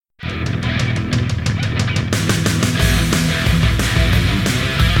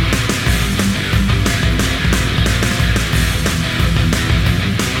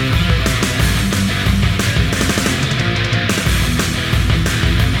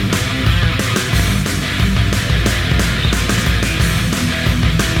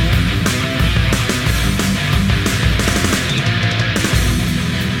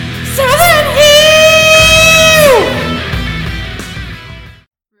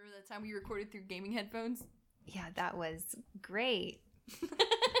that time we recorded through gaming headphones? Yeah, that was great.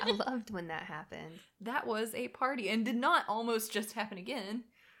 I loved when that happened. That was a party and did not almost just happen again.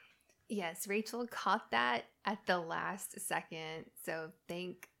 Yes, Rachel caught that at the last second, so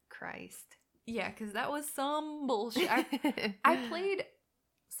thank Christ. Yeah, because that was some bullshit. I played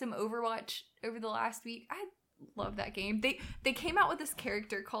some Overwatch over the last week. I love that game. They came out with this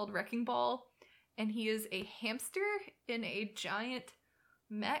character called Wrecking Ball, and he is a hamster in a giant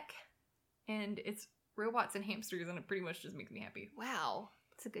mech, and it's robots and hamsters, and it pretty much just makes me happy. Wow,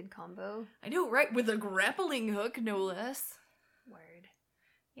 it's a good combo. I know, right? With a grappling hook, no less. Word.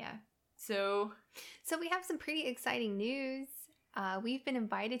 Yeah. So we have some pretty exciting news. We've been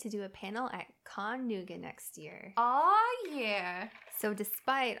invited to do a panel at Connuga next year. Oh, yeah. So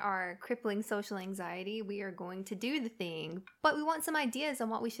despite our crippling social anxiety, we are going to do the thing, but we want some ideas on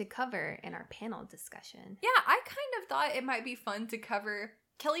what we should cover in our panel discussion. Yeah, I kind of thought it might be fun to cover.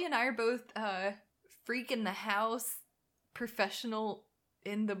 Kelly and I are both freak in the house, professional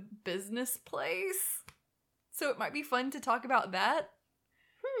in the business place. So it might be fun to talk about that.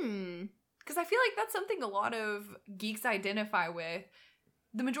 Because I feel like that's something a lot of geeks identify with.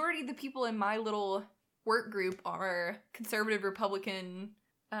 The majority of the people in my little work group are conservative Republican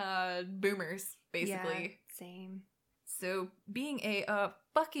boomers, basically. Yeah, same. So being a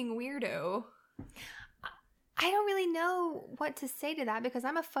fucking weirdo. I don't really know what to say to that because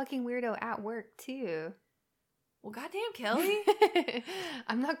I'm a fucking weirdo at work too. Well, goddamn, Kelly.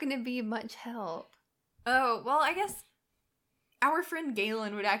 I'm not going to be much help. Oh, well, I guess our friend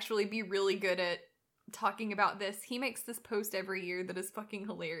Galen would actually be really good at talking about this. He makes this post every year that is fucking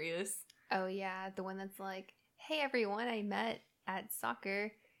hilarious. Oh, yeah. The one that's like, hey, everyone I met at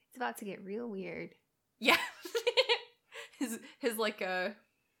soccer. It's about to get real weird. Yeah. his like a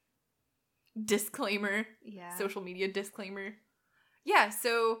disclaimer. Yeah. Social media disclaimer. Yeah,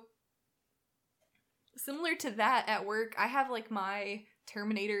 so similar to that at work, I have like my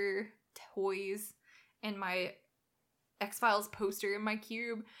Terminator toys and my X-Files poster in my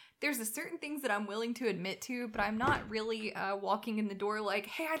cube. There's a certain things that I'm willing to admit to, but I'm not really walking in the door like,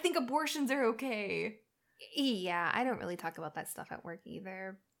 hey, I think abortions are okay. Yeah, I don't really talk about that stuff at work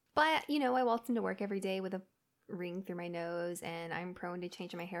either. But, you know, I waltz into work every day with a ring through my nose, and I'm prone to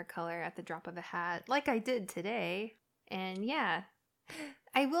change my hair color at the drop of a hat, like I did today. And yeah,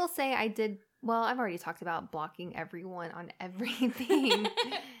 I will say I did, well, I've already talked about blocking everyone on everything.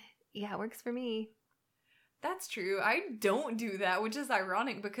 Yeah, it works for me. That's true. I don't do that, which is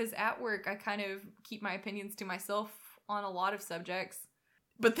ironic because at work I kind of keep my opinions to myself on a lot of subjects.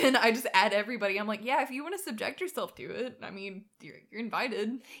 But then I just add everybody. I'm like, yeah, if you want to subject yourself to it, I mean, you're invited.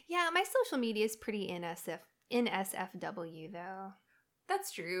 Yeah, my social media is pretty NSFW though.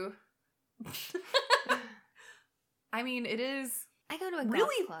 That's true. I mean, it is. I go to a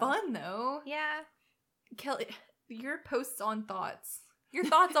really golf club. Fun though. Yeah. Kelly, your posts on thoughts. Your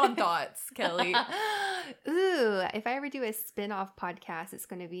thoughts on thoughts, Kelly. Ooh, if I ever do a spin-off podcast, it's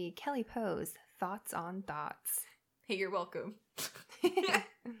going to be Kelly Poe's Thoughts on Thoughts. Hey, you're welcome.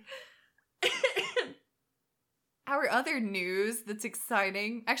 Our other news that's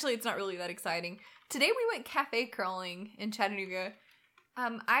exciting. Actually, it's not really that exciting. Today we went cafe crawling in Chattanooga.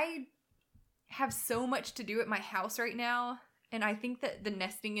 I have so much to do at my house right now. And I think that the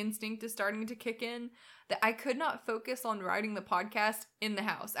nesting instinct is starting to kick in, that I could not focus on writing the podcast in the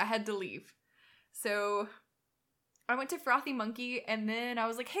house. I had to leave. So I went to Frothy Monkey, and then I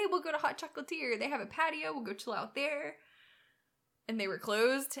was like, hey, we'll go to Hot Chocolatier. They have a patio. We'll go chill out there. And they were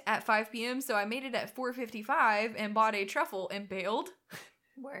closed at 5 p.m., so I made it at 4:55 and bought a truffle and bailed.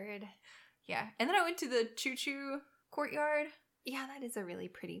 Word. Yeah. And then I went to the Choo Choo Courtyard. Yeah, that is a really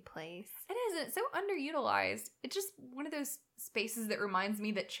pretty place. It is, and it's so underutilized. It's just one of those spaces that reminds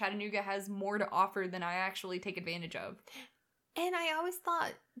me that Chattanooga has more to offer than I actually take advantage of. And I always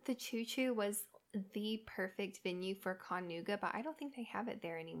thought the Choo Choo was the perfect venue for Connuga, but I don't think they have it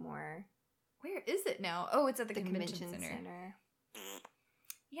there anymore. Where is it now? Oh, it's at the Convention Center.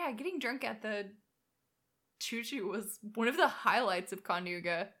 Yeah, getting drunk at the Choo Choo was one of the highlights of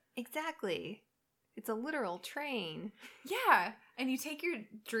Connuga. Exactly. It's a literal train. Yeah, and you take your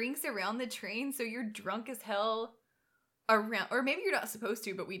drinks around the train, so you're drunk as hell around, or maybe you're not supposed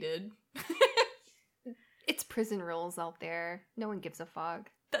to, but we did. It's prison rules out there. No one gives a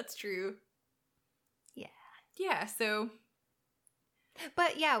fuck. That's true. Yeah. Yeah, so.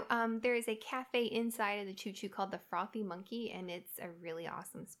 But yeah, there is a cafe inside of the Choo Choo called the Frothy Monkey, and it's a really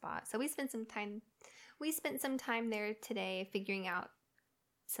awesome spot. So we spent some time there today figuring out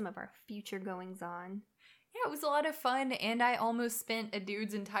some of our future goings on. Yeah, it was a lot of fun, and I almost spent a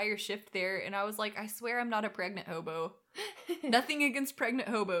dude's entire shift there, and I was like, I swear I'm not a pregnant hobo. Nothing against pregnant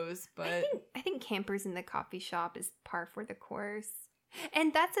hobos, but I think campers in the coffee shop is par for the course.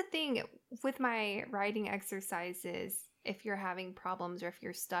 And that's the thing with my writing exercises. If you're having problems or if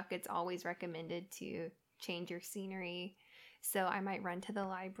you're stuck, it's always recommended to change your scenery. So I might run to the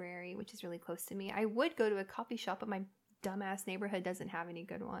library, which is really close to me. I would go to a coffee shop, but my dumbass neighborhood doesn't have any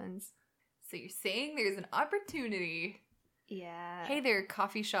good ones. So you're saying there's an opportunity. Yeah. Hey there,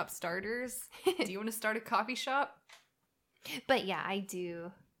 coffee shop starters. Do you want to start a coffee shop? But yeah, I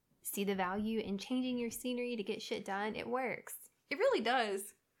do see the value in changing your scenery to get shit done. It works. It really does.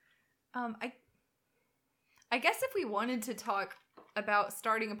 I guess if we wanted to talk about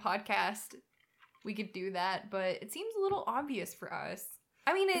starting a podcast, we could do that, but it seems a little obvious for us.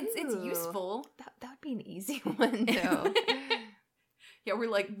 I mean, it's useful. That would be an easy one, though. Yeah, we're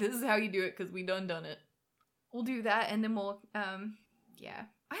like, this is how you do it because we done it. We'll do that, and then we'll, yeah.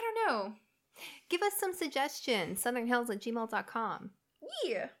 I don't know. Give us some suggestions. southernhills@gmail.com.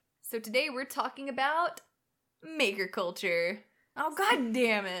 Yeah. So today we're talking about maker culture. Oh, god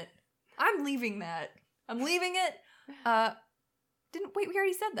damn it. I'm leaving that. I'm leaving it. We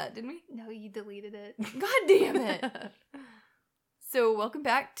already said that, didn't we? No, you deleted it. God damn it. So welcome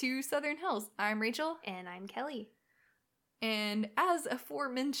back to Southern Hills. I'm Rachel. And I'm Kelly. And as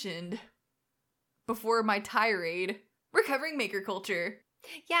aforementioned, before my tirade, we're covering maker culture.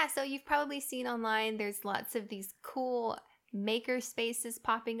 Yeah, so you've probably seen online, there's lots of these cool maker spaces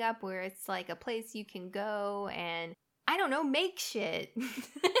popping up where it's like a place you can go and, I don't know, make shit.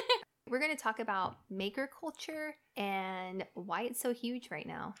 We're going to talk about maker culture and why it's so huge right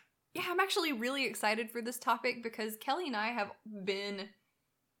now. Yeah, I'm actually really excited for this topic because Kelly and I have been,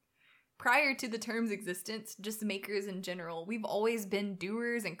 prior to the term's existence, just makers in general. We've always been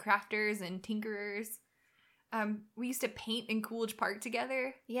doers and crafters and tinkerers. We used to paint in Coolidge Park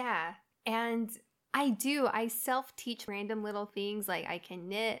together. Yeah, and I self-teach random little things like I can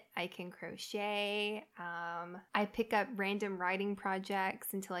knit, I can crochet, I pick up random writing projects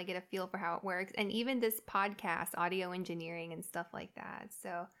until I get a feel for how it works, and even this podcast, audio engineering and stuff like that.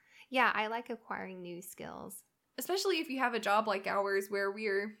 So yeah, I like acquiring new skills. Especially if you have a job like ours where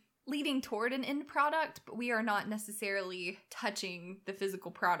we're leading toward an end product, but we are not necessarily touching the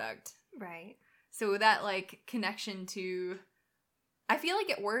physical product. Right. So that, like, connection to... I feel like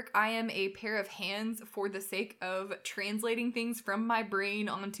at work, I am a pair of hands for the sake of translating things from my brain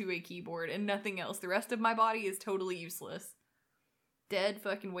onto a keyboard and nothing else. The rest of my body is totally useless. Dead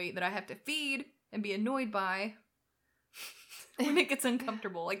fucking weight that I have to feed and be annoyed by when it gets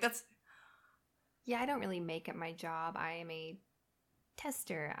uncomfortable. Like, that's... Yeah, I don't really make it my job. I am a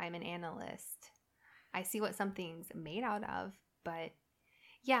tester. I'm an analyst. I see what something's made out of, but...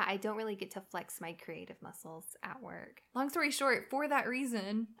 yeah, I don't really get to flex my creative muscles at work. Long story short, for that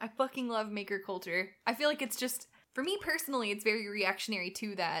reason, I fucking love maker culture. I feel like it's just, for me personally, it's very reactionary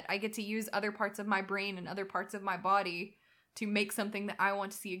to that. I get to use other parts of my brain and other parts of my body to make something that I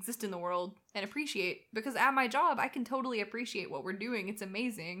want to see exist in the world and appreciate. Because at my job, I can totally appreciate what we're doing. It's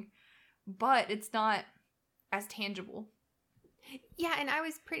amazing. But it's not as tangible. Yeah, and I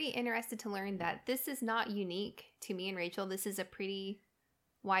was pretty interested to learn that this is not unique to me and Rachel. This is a pretty...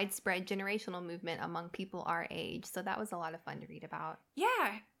 widespread generational movement among people our age. So that was a lot of fun to read about.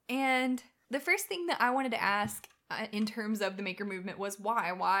 Yeah. And the first thing that I wanted to ask in terms of the maker movement was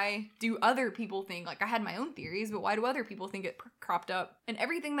why? Why do other people think, like I had my own theories, but why do other people think it cropped up? And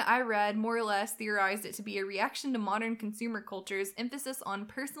everything that I read more or less theorized it to be a reaction to modern consumer culture's emphasis on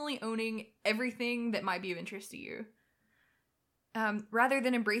personally owning everything that might be of interest to you. Rather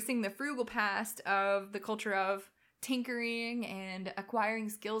than embracing the frugal past of the culture of tinkering and acquiring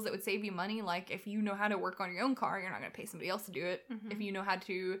skills that would save you money. Like if you know how to work on your own car, you're not going to pay somebody else to do it. Mm-hmm. If you know how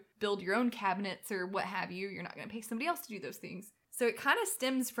to build your own cabinets or what have you, you're not going to pay somebody else to do those things. So it kind of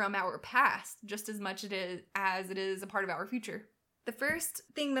stems from our past just as much as it is a part of our future. The first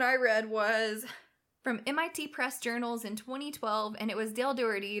thing that I read was from MIT Press Journals in 2012, and it was Dale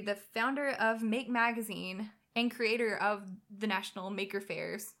Doherty, the founder of Make Magazine and creator of the National Maker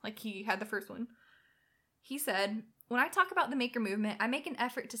Fairs. Like he had the first one. He said, "When I talk about the maker movement, I make an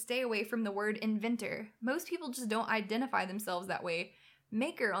effort to stay away from the word inventor. Most people just don't identify themselves that way.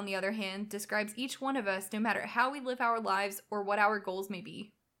 Maker, on the other hand, describes each one of us no matter how we live our lives or what our goals may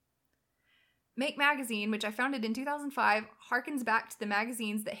be. Make Magazine, which I founded in 2005, harkens back to the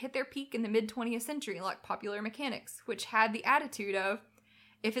magazines that hit their peak in the mid-20th century, like Popular Mechanics, which had the attitude of,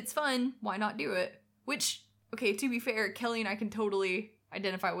 if it's fun, why not do it? Which, okay, to be fair, Kelly and I can totally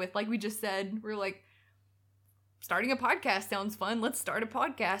identify with. Like we just said, we're like, starting a podcast sounds fun. Let's start a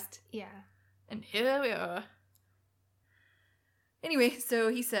podcast. Yeah. And here we are. Anyway, so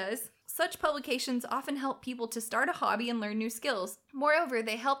he says, Such publications often help people to start a hobby and learn new skills. Moreover,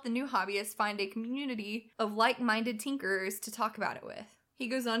 they help the new hobbyists find a community of like-minded tinkerers to talk about it with. He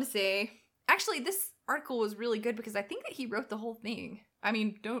goes on to say, actually, this article was really good because I think that he wrote the whole thing. I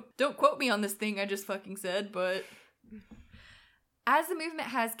mean, don't quote me on this thing I just fucking said, but... As the movement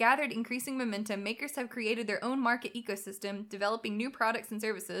has gathered increasing momentum, makers have created their own market ecosystem, developing new products and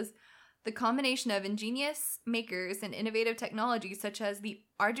services. The combination of ingenious makers and innovative technologies such as the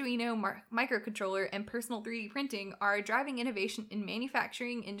Arduino microcontroller and personal 3D printing are driving innovation in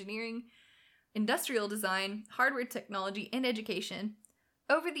manufacturing, engineering, industrial design, hardware technology, and education.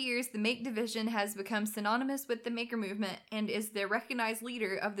 Over the years, the Make division has become synonymous with the maker movement and is the recognized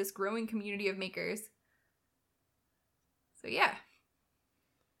leader of this growing community of makers. So yeah.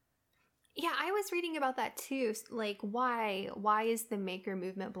 Yeah, I was reading about that too. Like, why is the maker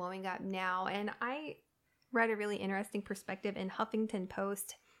movement blowing up now? And I read a really interesting perspective in Huffington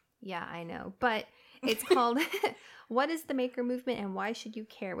Post. Yeah, I know. But it's called What is the Maker Movement and Why Should You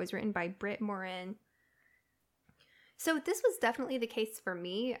Care? It was written by Britt Morin. So this was definitely the case for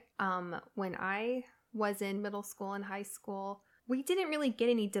me. When I was in middle school and high school, we didn't really get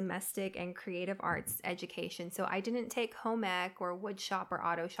any domestic and creative arts education. So I didn't take home ec or wood shop or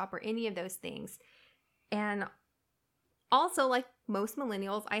auto shop or any of those things. And also, like most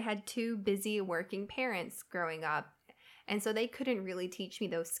millennials, I had two busy working parents growing up. And so they couldn't really teach me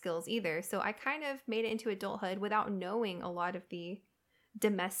those skills either. So I kind of made it into adulthood without knowing a lot of the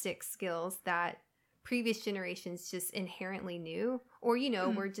domestic skills that previous generations just inherently knew or,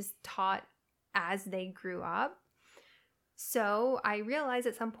 were just taught as they grew up. So I realized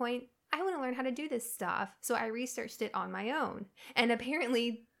at some point, I want to learn how to do this stuff. So I researched it on my own. And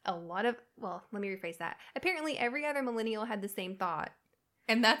apparently let me rephrase that. Apparently every other millennial had the same thought.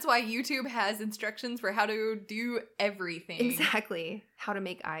 And that's why YouTube has instructions for how to do everything. Exactly. How to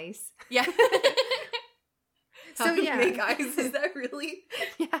make ice. Yeah. How to make ice. Is that really?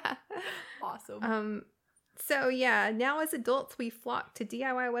 Yeah. Awesome. So yeah, now as adults, we flock to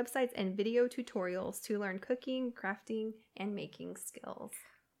DIY websites and video tutorials to learn cooking, crafting, and making skills.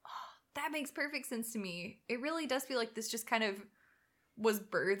 Oh, that makes perfect sense to me. It really does feel like this just kind of was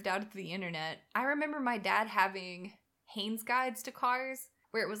birthed out of the internet. I remember my dad having Haynes guides to cars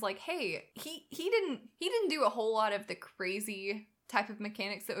where it was like, hey, he didn't do a whole lot of the crazy type of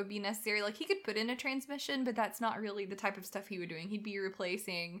mechanics that would be necessary. Like, he could put in a transmission, but that's not really the type of stuff he would be doing. He'd be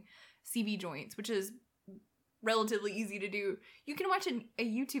replacing CV joints, which is relatively easy to do. You can watch a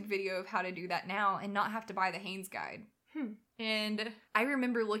YouTube video of how to do that now and not have to buy the Haynes guide. And I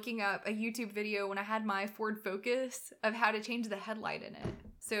remember looking up a YouTube video when I had my Ford Focus of how to change the headlight in it.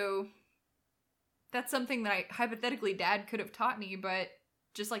 So that's something that hypothetically Dad could have taught me, but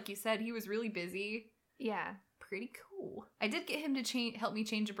just like you said, he was really busy. Yeah. Pretty cool. I did get him to help me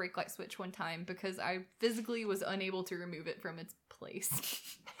change a brake light switch one time because I physically was unable to remove it from its place.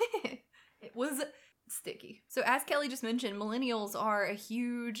 It was sticky. So as Kelli just mentioned, millennials are a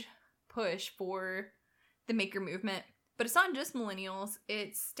huge push for the maker movement. But it's not just millennials.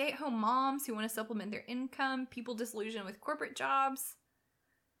 It's stay-at-home moms who want to supplement their income, people disillusioned with corporate jobs,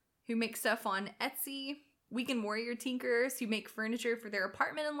 who make stuff on Etsy, weekend warrior tinkerers who make furniture for their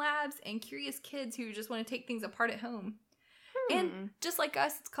apartment and labs, and curious kids who just want to take things apart at home. And just like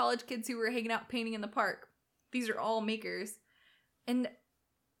us, it's college kids who were hanging out painting in the park. These are all makers. And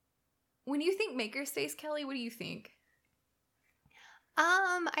when you think makerspace, Kelli, what do you think?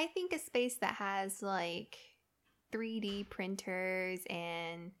 I think a space that has like 3D printers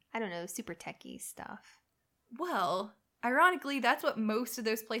and, I don't know, super techie stuff. Well, ironically, that's what most of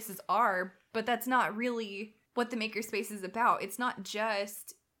those places are, but that's not really what the makerspace is about. It's not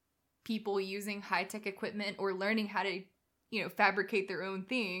just people using high-tech equipment or learning how to, fabricate their own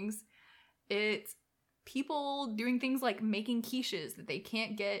things. It's people doing things like making quiches that they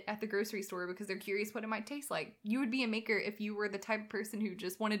can't get at the grocery store because they're curious what it might taste like. You would be a maker if you were the type of person who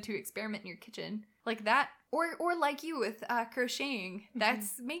just wanted to experiment in your kitchen. Like that. Or like you with crocheting.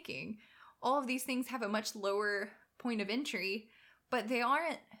 That's making. All of these things have a much lower point of entry, but they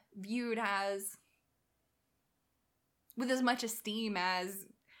aren't viewed as with as much esteem as,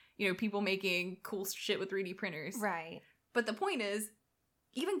 people making cool shit with 3D printers. Right. But the point is,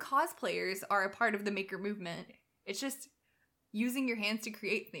 even cosplayers are a part of the maker movement. It's just using your hands to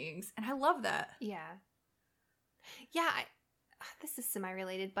create things. And I love that. Yeah. Yeah, this is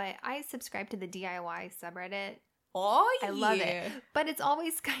semi-related, but I subscribe to the DIY subreddit. Oh, yeah. I love it. But it's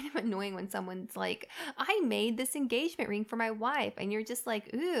always kind of annoying when someone's like, I made this engagement ring for my wife. And you're just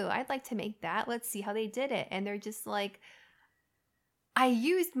like, ooh, I'd like to make that. Let's see how they did it. And they're just like, I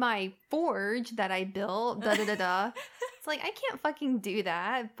used my forge that I built, da-da-da-da. It's like, I can't fucking do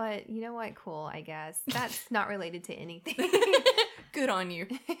that, but you know what? Cool, I guess. That's not related to anything. Good on you.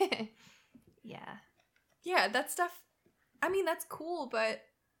 Yeah. Yeah, that stuff, I mean, that's cool, but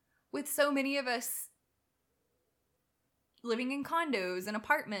with so many of us living in condos and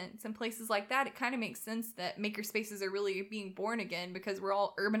apartments and places like that, it kind of makes sense that maker spaces are really being born again because we're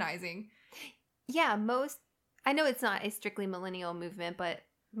all urbanizing. Yeah, I know it's not a strictly millennial movement, but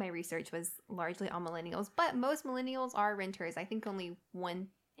my research was largely on millennials, but most millennials are renters. I think only 1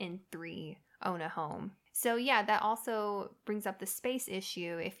 in 3 own a home. So yeah, that also brings up the space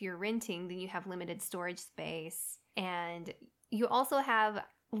issue. If you're renting, then you have limited storage space, and you also have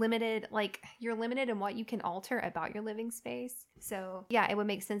you're limited in what you can alter about your living space. So yeah, it would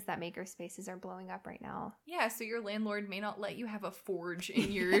make sense that maker spaces are blowing up right now. Yeah, so your landlord may not let you have a forge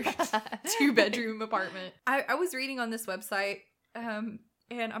in your 2-bedroom apartment. I was reading on this website, and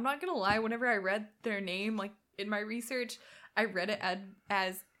I'm not gonna lie, whenever I read their name, like in my research, I read it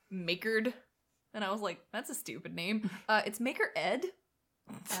as Makered, and I was like, that's a stupid name. It's Maker Ed.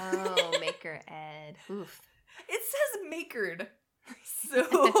 Oh, Maker Ed. Oof. It says Makered.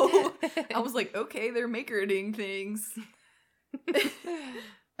 So I was like, okay, they're makerding things.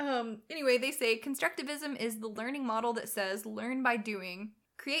 Anyway, they say constructivism is the learning model that says learn by doing.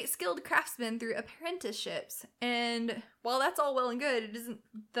 Create skilled craftsmen through apprenticeships. And while that's all well and good, it isn't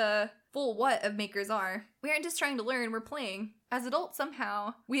the full what of makers are. We aren't just trying to learn, we're playing. As adults,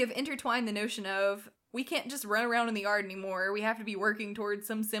 somehow, we have intertwined the notion of we can't just run around in the yard anymore. We have to be working towards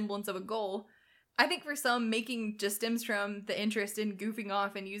some semblance of a goal. I think for some, making just stems from the interest in goofing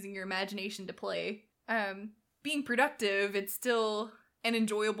off and using your imagination to play. Being productive, it's still an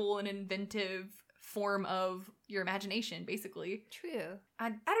enjoyable and inventive form of your imagination, basically. True. I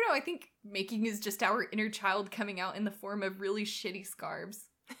don't know, I think making is just our inner child coming out in the form of really shitty scarves.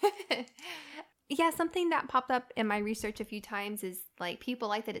 Yeah, something that popped up in my research a few times is like people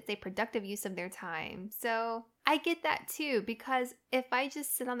like that it's a productive use of their time. So I get that too, because if I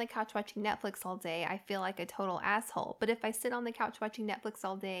just sit on the couch watching Netflix all day, I feel like a total asshole. But if I sit on the couch watching Netflix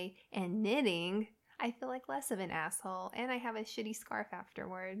all day and knitting, I feel like less of an asshole, and I have a shitty scarf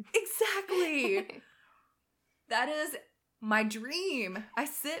afterward. Exactly. That is my dream. I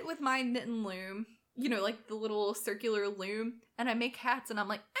sit with my knitting loom, you know, like the little circular loom, and I make hats, and I'm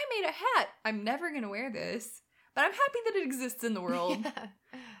like, I made a hat. I'm never going to wear this, but I'm happy that it exists in the world. Yeah.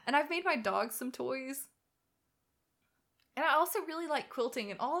 And I've made my dog some toys. And I also really like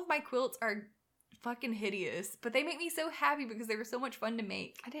quilting, and all of my quilts are fucking hideous, but they make me so happy because they were so much fun to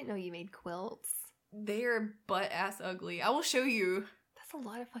make. I didn't know you made quilts. They're butt-ass ugly. I will show you. That's a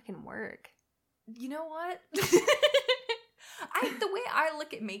lot of fucking work. You know what? The way I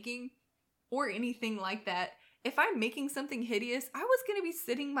look at making or anything like that, if I'm making something hideous, I was going to be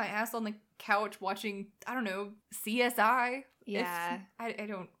sitting my ass on the couch watching, I don't know, CSI. Yeah. I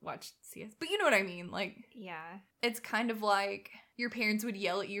don't watch CS, but you know what I mean. Like, yeah. It's kind of like your parents would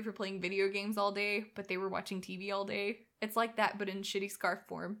yell at you for playing video games all day, but they were watching TV all day. It's like that, but in shitty scarf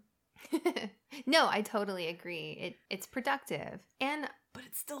form. No, I totally agree. It's productive, but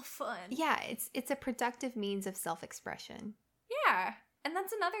it's still fun. Yeah, it's a productive means of self-expression. Yeah, and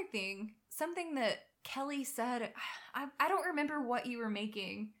that's another thing. Something that Kelli said. I don't remember what you were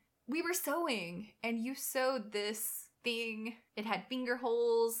making. We were sewing, and you sewed this thing. It had finger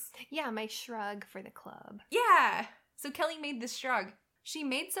holes. Yeah, my shrug for the club. Yeah. So Kelli made this shrug. She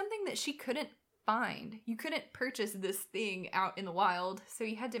made something that she couldn't find. You couldn't purchase this thing out in the wild, so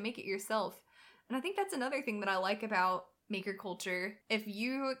you had to make it yourself. And I think that's another thing that I like about maker culture. If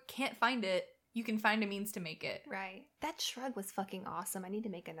you can't find it, you can find a means to make it. Right. That shrug was fucking awesome. I need to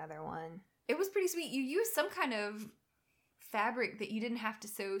make another one. It was pretty sweet. You used some kind of fabric that you didn't have to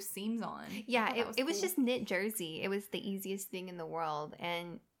sew seams on. Yeah, it was just knit jersey. It was the easiest thing in the world,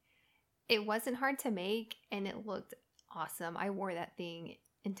 and it wasn't hard to make, and it looked awesome. I wore that thing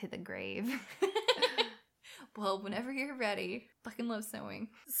into the grave. Well, whenever you're ready. Fucking love sewing.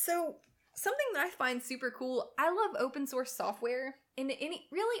 So, something that I find super cool, I love open source software. And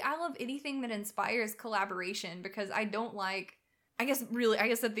I love anything that inspires collaboration, because I don't like, I guess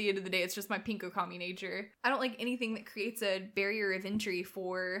at the end of the day, it's just my pinko-commie nature. I don't like anything that creates a barrier of entry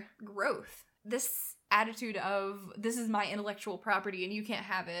for growth. This attitude of, this is my intellectual property and you can't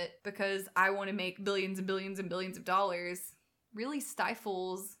have it because I want to make billions and billions and billions of dollars, really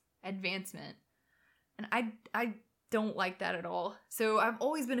stifles advancement. And I don't like that at all. So I've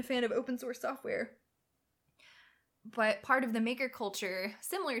always been a fan of open source software. But part of the maker culture,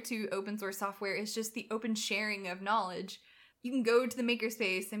 similar to open source software, is just the open sharing of knowledge. You can go to the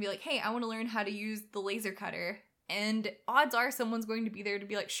makerspace and be like, hey, I want to learn how to use the laser cutter. And odds are someone's going to be there to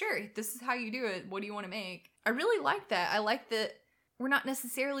be like, sure, this is how you do it. What do you want to make? I really like that. I like that we're not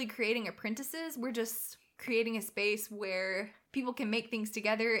necessarily creating apprentices. We're just creating a space where people can make things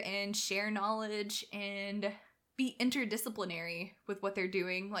together and share knowledge and be interdisciplinary with what they're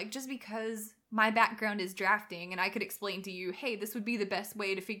doing. Like, just because my background is drafting and I could explain to you, hey, this would be the best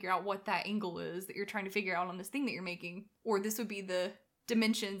way to figure out what that angle is that you're trying to figure out on this thing that you're making. Or this would be the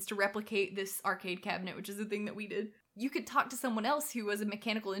dimensions to replicate this arcade cabinet, which is the thing that we did. You could talk to someone else who was a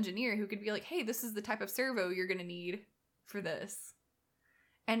mechanical engineer who could be like, hey, this is the type of servo you're going to need for this.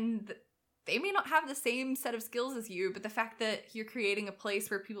 And they may not have the same set of skills as you, but the fact that you're creating a place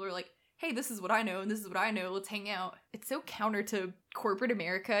where people are like, hey, this is what I know and this is what I know, let's hang out. It's so counter to corporate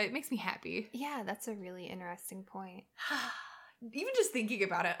America. It makes me happy. Yeah, that's a really interesting point. Even just thinking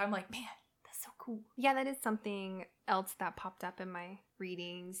about it, I'm like, man, that's so cool. Yeah, that is something else that popped up in my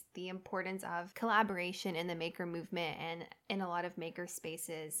readings. The importance of collaboration in the maker movement and in a lot of maker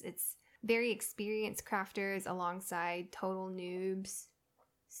spaces. It's very experienced crafters alongside total noobs.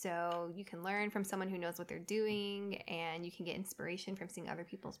 So you can learn from someone who knows what they're doing, and you can get inspiration from seeing other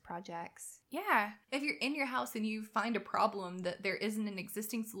people's projects. Yeah. If you're in your house and you find a problem that there isn't an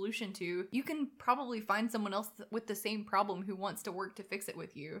existing solution to, you can probably find someone else with the same problem who wants to work to fix it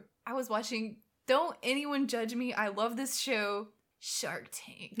with you. I was watching, don't anyone judge me, I love this show, Shark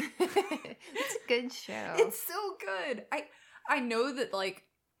Tank. It's a good show. It's so good. I know that, like,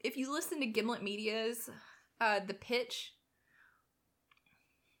 if you listen to Gimlet Media's The Pitch,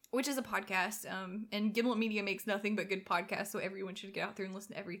 which is a podcast, and Gimlet Media makes nothing but good podcasts, so everyone should get out there and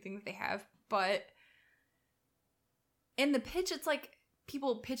listen to everything that they have. But in The Pitch, it's like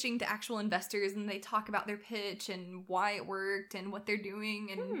people pitching to actual investors, and they talk about their pitch and why it worked and what they're doing.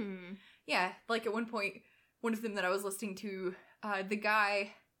 And yeah, like at one point, one of them that I was listening to, the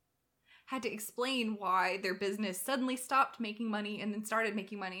guy had to explain why their business suddenly stopped making money and then started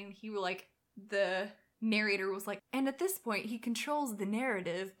making money. And he was like, the narrator was like, and at this point he controls the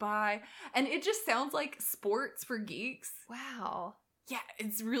narrative by, and it just sounds like sports for geeks. Wow. Yeah,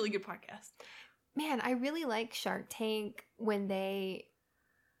 it's a really good podcast. Man, I really like Shark Tank when they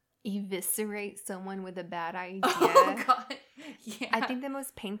eviscerate someone with a bad idea. Oh god. Yeah. I think the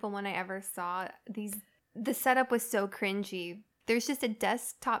most painful one I ever saw, the setup was so cringy. There's just a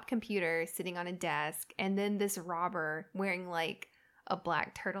desktop computer sitting on a desk, and then this robber wearing like a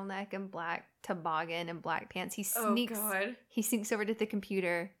black turtleneck and black toboggan and black pants. He sneaks over to the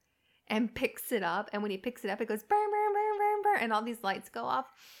computer and picks it up. And when he picks it up, it goes burr, burr, burr, burr, burr, and all these lights go off.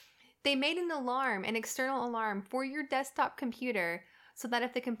 They made an alarm, an external alarm for your desktop computer, so that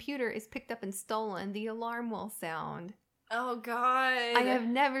if the computer is picked up and stolen, the alarm will sound. Oh god. I have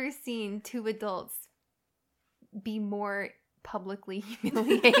never seen two adults be more publicly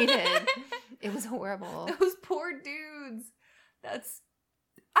humiliated. It was horrible. Those poor dudes. That's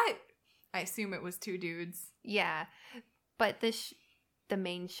I assume it was two dudes. Yeah, but the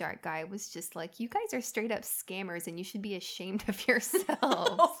main shark guy was just like, you guys are straight up scammers and you should be ashamed of yourselves.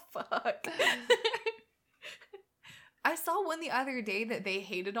 Oh fuck. I saw one the other day that they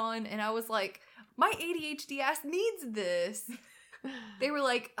hated on, and I was like, my ADHD ass needs this. They were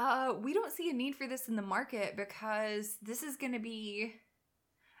like, we don't see a need for this in the market because this is gonna be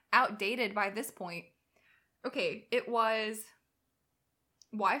outdated by this point. Okay, it was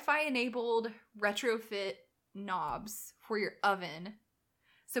Wi-Fi enabled retrofit knobs for your oven.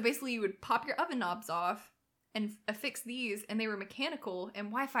 So basically you would pop your oven knobs off and affix these, and they were mechanical and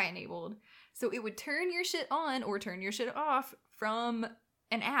Wi-Fi enabled. So it would turn your shit on or turn your shit off from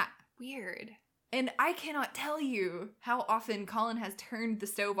an app. Weird. And I cannot tell you how often Colin has turned the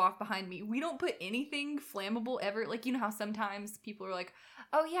stove off behind me. We don't put anything flammable ever. Like, you know how sometimes people are like,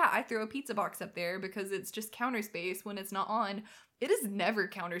 oh yeah, I throw a pizza box up there because it's just counter space when it's not on. It is never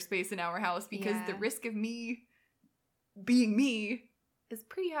counter space in our house because the risk of me being me is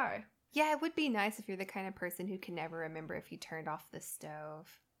pretty high. Yeah, it would be nice if you're the kind of person who can never remember if you turned off the stove.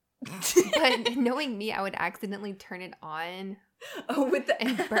 But knowing me, I would accidentally turn it on. Oh,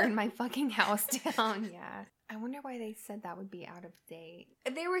 and burn my fucking house down. Yeah. I wonder why they said that would be out of date.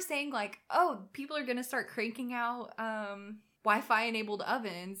 They were saying like, oh, people are gonna start cranking out Wi-Fi enabled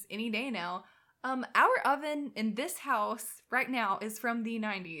ovens any day now. Our oven in this house right now is from the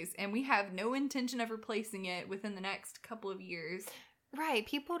 90s, and we have no intention of replacing it within the next couple of years. Right.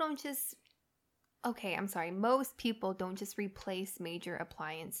 People don't just... Okay, I'm sorry. Most people don't just replace major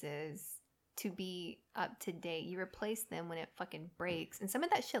appliances to be up to date. You replace them when it fucking breaks, and some of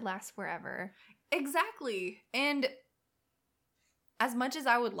that shit lasts forever. Exactly. And as much as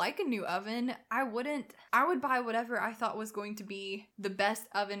I would like a new oven, I would buy whatever I thought was going to be the best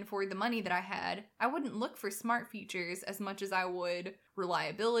oven for the money that I had. I wouldn't look for smart features as much as I would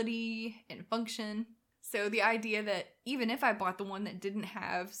reliability and function. So the idea that even if I bought the one that didn't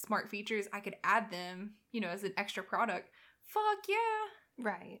have smart features, I could add them, as an extra product. Fuck yeah.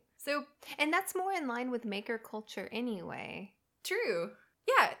 Right. So, and that's more in line with maker culture anyway. True.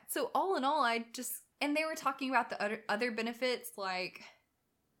 Yeah. So all in all, and they were talking about the other benefits, like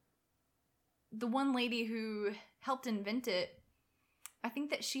the one lady who helped invent it, I think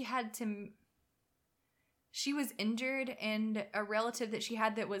that she was injured, and a relative that she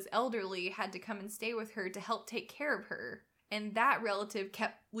had that was elderly had to come and stay with her to help take care of her. And that relative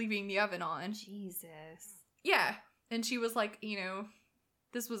kept leaving the oven on. Jesus. Yeah. And she was like,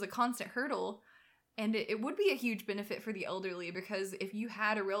 this was a constant hurdle. And it would be a huge benefit for the elderly, because if you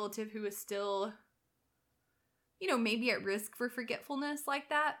had a relative who is still, maybe at risk for forgetfulness like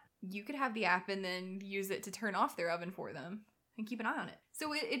that, you could have the app and then use it to turn off their oven for them and keep an eye on it.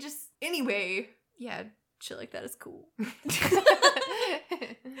 So it just, anyway, yeah, shit like that is cool.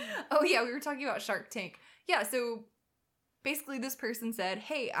 Oh yeah, we were talking about Shark Tank. Yeah, so basically this person said,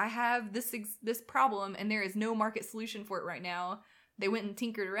 hey, I have this problem and there is no market solution for it right now. They went and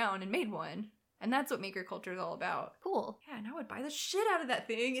tinkered around and made one. And that's what maker culture is all about. Cool. Yeah, and I would buy the shit out of that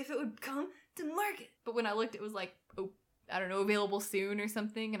thing if it would come to market. But when I looked, it was like, oh, I don't know, available soon or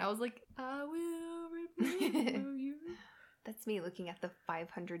something. And I was like, I will remember you. That's me looking at the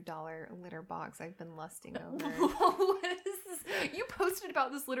 $500 litter box I've been lusting over. What is this? You posted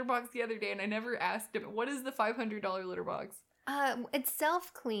about this litter box the other day, and I never asked him, what is the $500 litter box? It's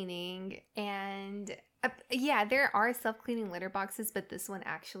self-cleaning, and yeah, there are self-cleaning litter boxes, but this one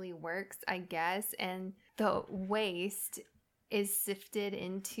actually works, I guess, and the waste is sifted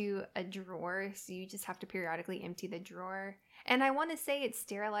into a drawer, so you just have to periodically empty the drawer. And I want to say it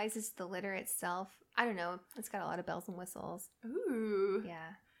sterilizes the litter itself. I don't know. It's got a lot of bells and whistles. Ooh.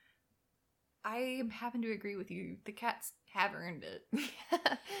 Yeah. I happen to agree with you. The cats have earned it.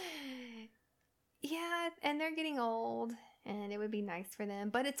 Yeah, and they're getting old, and it would be nice for them,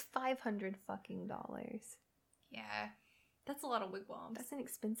 but it's $500 fucking dollars. Yeah. That's a lot of wigwams. That's an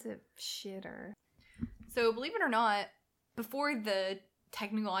expensive shitter. So, believe it or not, before the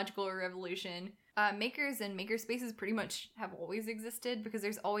technological revolution, makers and makerspaces pretty much have always existed, because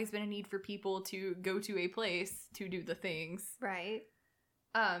there's always been a need for people to go to a place to do the things. Right.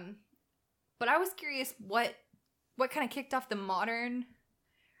 But I was curious what kind of kicked off the modern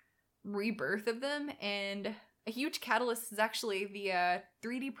rebirth of them, and a huge catalyst is actually the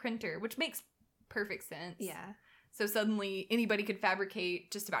 3D printer, which makes perfect sense. Yeah. So suddenly anybody could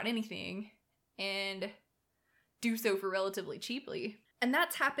fabricate just about anything and do so for relatively cheaply. And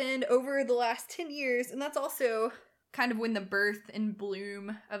that's happened over the last 10 years, and that's also kind of when the birth and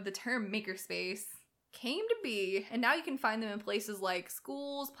bloom of the term makerspace came to be. And now you can find them in places like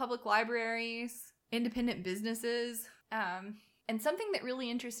schools, public libraries, independent businesses. And something that really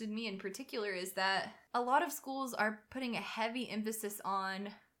interested me in particular is that a lot of schools are putting a heavy emphasis on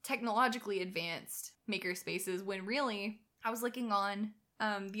technologically advanced makerspaces, when really, I was looking on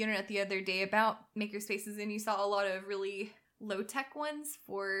the internet the other day about makerspaces, and you saw a lot of really low-tech ones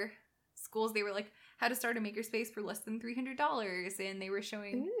for schools. They were like, how to start a makerspace for less than $300, and they were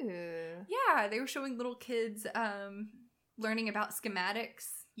showing... Ooh. Yeah, they were showing little kids learning about schematics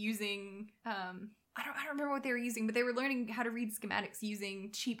using... I don't remember what they were using, but they were learning how to read schematics using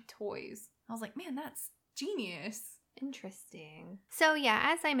cheap toys. I was like, man, that's genius. Interesting. So yeah,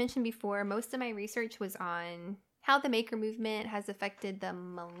 as I mentioned before, most of my research was on how the maker movement has affected the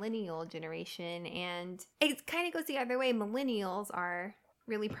millennial generation, and it kind of goes the other way. Millennials are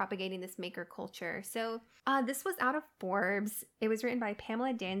really propagating this maker culture. So this was out of Forbes. It was written by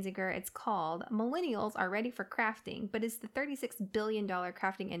Pamela Danziger. It's called Millennials Are Ready for Crafting, but is the $36 billion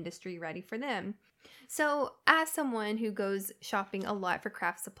crafting industry ready for them? So as someone who goes shopping a lot for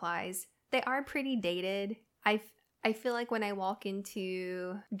craft supplies, they are pretty dated. I feel like when I walk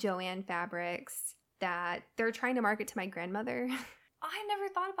into Joann Fabrics that they're trying to market to my grandmother. I never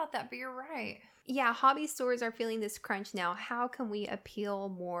thought about that, but you're right. Yeah, hobby stores are feeling this crunch now. How can we appeal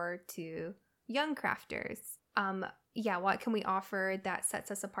more to young crafters? Yeah, what can we offer that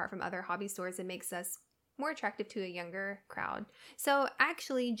sets us apart from other hobby stores and makes us more attractive to a younger crowd? So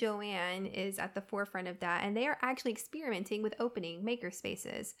actually, Joann is at the forefront of that, and they are actually experimenting with opening maker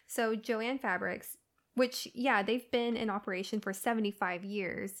spaces. So Joann Fabrics, which, yeah, they've been in operation for 75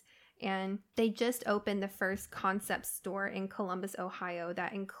 years, and they just opened the first concept store in Columbus, Ohio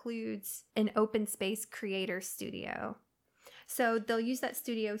that includes an open space creator studio. So they'll use that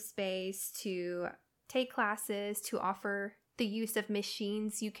studio space to take classes, to offer the use of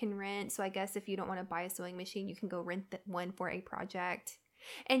machines you can rent. So I guess if you don't want to buy a sewing machine, you can go rent one for a project.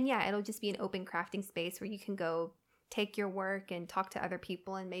 And yeah, it'll just be an open crafting space where you can go take your work and talk to other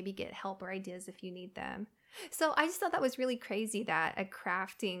people and maybe get help or ideas if you need them. So I just thought that was really crazy that a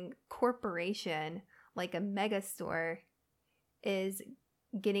crafting corporation like a mega store is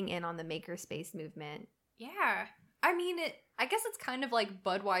getting in on the makerspace movement. Yeah. I mean, I guess it's kind of like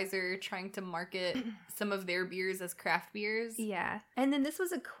Budweiser trying to market some of their beers as craft beers. Yeah. And then this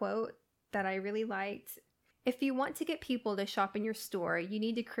was a quote that I really liked. If you want to get people to shop in your store, you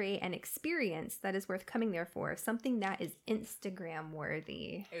need to create an experience that is worth coming there for, something that is Instagram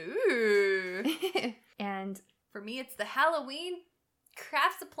worthy. Ooh. And for me, it's the Halloween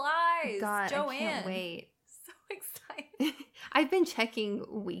craft supplies. God, Joanne. I can't wait. So excited. I've been checking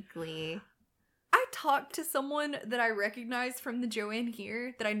weekly. I talked to someone that I recognized from the Joanne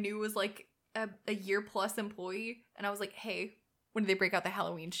here that I knew was like a year plus employee. And I was like, hey, when do they break out the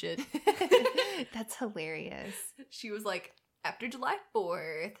Halloween shit? That's hilarious. She was like, after July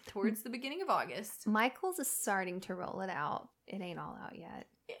 4th, towards the beginning of August. Michael's is starting to roll it out. It ain't all out yet.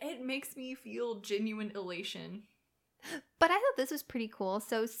 It makes me feel genuine elation. But I thought this was pretty cool.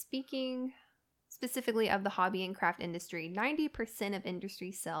 So speaking specifically of the hobby and craft industry, 90% of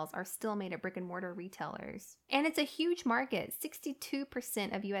industry sales are still made at brick and mortar retailers. And it's a huge market.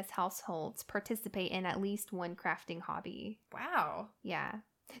 62% of US households participate in at least one crafting hobby. Wow. Yeah.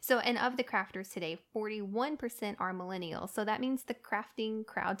 So, and of the crafters today, 41% are millennials. So that means the crafting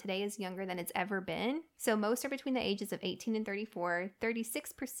crowd today is younger than it's ever been. So most are between the ages of 18 and 34.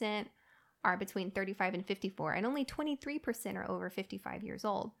 36% are between 35 and 54. And only 23% are over 55 years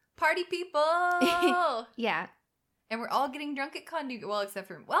old. Party people! Yeah. And we're all getting drunk at Conduit. Well, except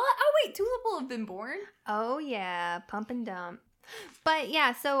for, oh wait, Tulip will have been born. Oh yeah, pump and dump. But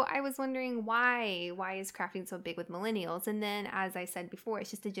yeah, so I was wondering why is crafting so big with millennials? And then as I said before,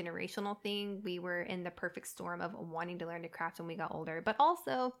 it's just a generational thing. We were in the perfect storm of wanting to learn to craft when we got older, but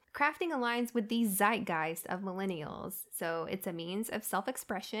also crafting aligns with the zeitgeist of millennials. So it's a means of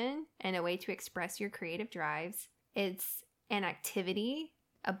self-expression and a way to express your creative drives. It's an activity,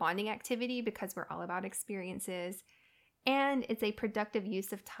 a bonding activity, because we're all about experiences. And it's a productive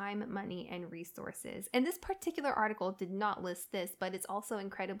use of time, money, and resources. And this particular article did not list this, but it's also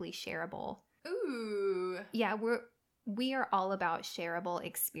incredibly shareable. Ooh. Yeah, we are all about shareable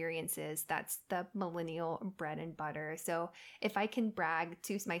experiences. That's the millennial bread and butter. So if I can brag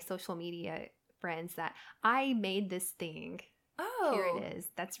to my social media friends that I made this thing, here it is.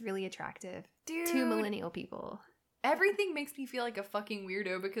 That's really attractive. Dude. To millennial people. Everything makes me feel like a fucking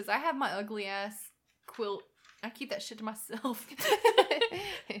weirdo because I have my ugly ass quilt. I keep that shit to myself.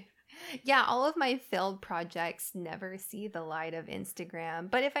 Yeah, all of my failed projects never see the light of Instagram.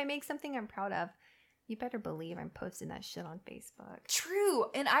 But if I make something I'm proud of, you better believe I'm posting that shit on Facebook. True.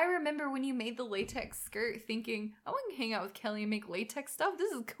 And I remember when you made the latex skirt thinking, I want to hang out with Kelli and make latex stuff.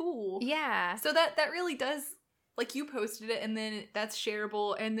 This is cool. Yeah. So that really does, like, you posted it and then that's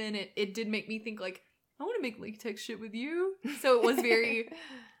shareable. And then it did make me think, like, I want to make latex shit with you. So it was very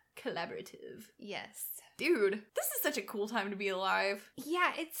collaborative. Yes. Dude, this is such a cool time to be alive.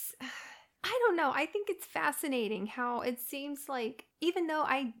 Yeah, it's, I don't know. I think it's fascinating how it seems like, even though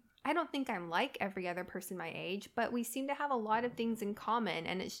I don't think I'm like every other person my age, but we seem to have a lot of things in common.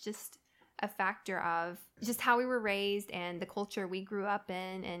 And it's just a factor of just how we were raised and the culture we grew up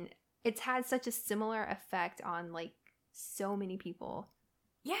in. And it's had such a similar effect on like so many people.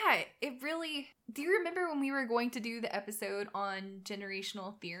 Yeah, it really... Do you remember when we were going to do the episode on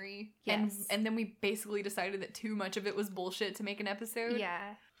generational theory? Yes. And then we basically decided that too much of it was bullshit to make an episode?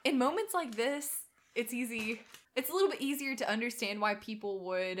 Yeah. In moments like this, it's easy. It's a little bit easier to understand why people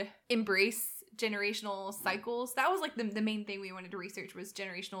would embrace generational cycles. That was like the main thing we wanted to research was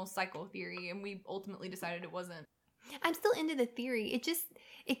generational cycle theory, and we ultimately decided it wasn't. I'm still into the theory.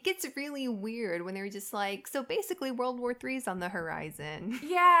 It gets really weird when they're just like, so basically World War III's on the horizon.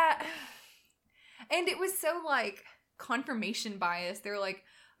 Yeah. And it was so like confirmation bias. They're like,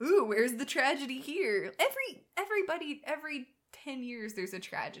 ooh, where's the tragedy here? Everybody, every 10 years there's a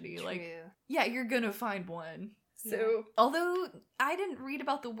tragedy. True. Like, yeah, you're gonna find one. So, Yeah. although I didn't read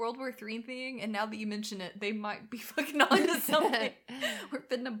about the World War III thing, and now that you mention it, they might be fucking onto something. We're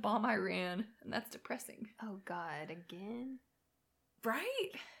finna bomb Iran, and that's depressing. Oh God, again? Right?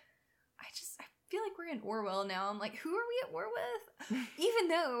 I feel like we're in Orwell now. I'm like, who are we at war with? Even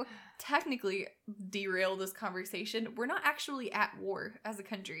though, technically, derail this conversation, we're not actually at war as a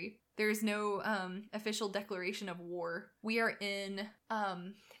country. There's no official declaration of war. We are in...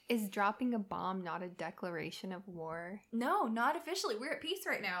 Is dropping a bomb not a declaration of war? No, not officially. We're at peace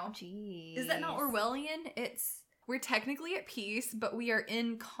right now. Jeez. Is that not Orwellian? we're technically at peace, but we are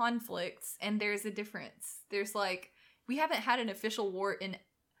in conflicts, and there's a difference. There's like, we haven't had an official war in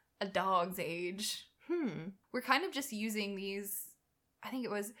a dog's age. We're kind of just using these, I think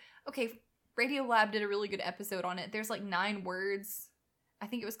it was, okay, Radio Lab did a really good episode on it. There's like 9 words. I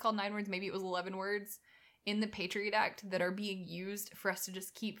think it was called 9 words. Maybe it was 11 words in the Patriot Act that are being used for us to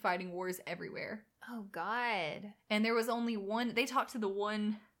just keep fighting wars everywhere. Oh, God. And there was only one, they talked to the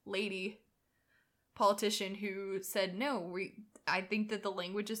one lady politician who said, no, I think that the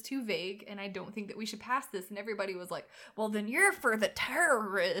language is too vague, and I don't think that we should pass this. And everybody was like, well, then you're for the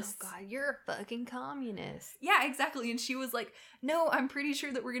terrorists. Oh, God, you're a fucking communist. Yeah, exactly. And she was like, no, I'm pretty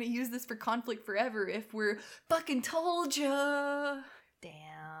sure that we're going to use this for conflict forever if we're fucking told ya.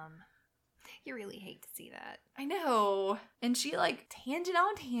 Damn. You really hate to see that. I know. And she like tangent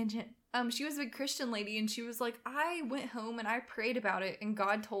on tangent. She was a big Christian lady, and she was like, I went home and I prayed about it, and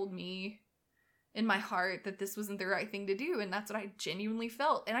God told me in my heart that this wasn't the right thing to do, and that's what I genuinely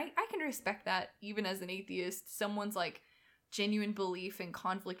felt. And I can respect that even as an atheist. Someone's like genuine belief and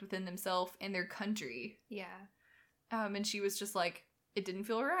conflict within themselves and their country. Yeah. And she was just like, it didn't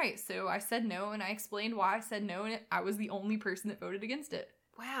feel right. So I said no, and I explained why I said no, and I was the only person that voted against it.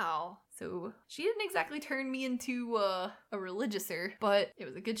 Wow. So she didn't exactly turn me into a religiouser, but it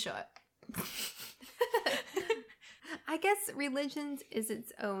was a good shot. I guess religions is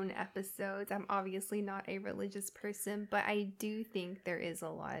its own episodes. I'm obviously not a religious person, but I do think there is a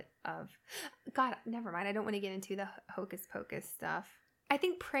lot of... God, never mind. I don't want to get into the hocus pocus stuff. I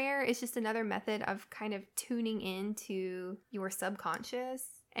think prayer is just another method of kind of tuning into your subconscious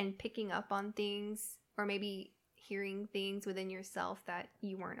and picking up on things, or maybe hearing things within yourself that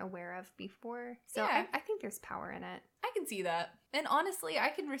you weren't aware of before. So yeah. I think there's power in it. I can see that. And honestly, I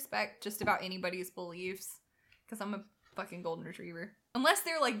can respect just about anybody's beliefs, because I'm a fucking golden retriever. Unless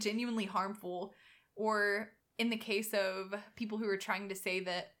they're like genuinely harmful, or in the case of people who are trying to say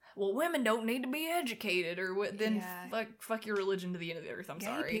that, well, women don't need to be educated, or what, then fuck your religion to the end of the earth. I'm Gay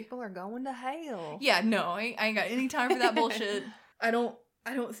sorry. People are going to hell. Yeah, no, I ain't got any time for that bullshit. I don't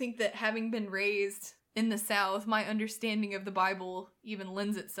think that having been raised in the South, my understanding of the Bible even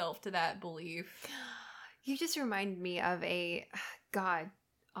lends itself to that belief. You just remind me of a, God,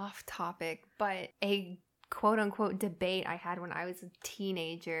 off topic, but a quote-unquote debate I had when I was a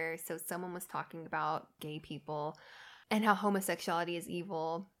teenager. So someone was talking about gay people and how homosexuality is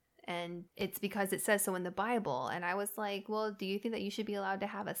evil, and it's because it says so in the Bible. And I was like, well, do you think that you should be allowed to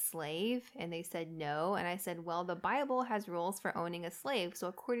have a slave? And they said no. And I said, well, the Bible has rules for owning a slave, so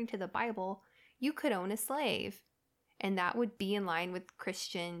according to the Bible, you could own a slave, and that would be in line with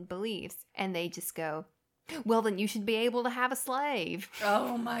Christian beliefs. And they just go, well, then you should be able to have a slave.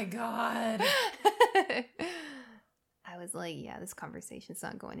 Oh my God. I was like, yeah, this conversation's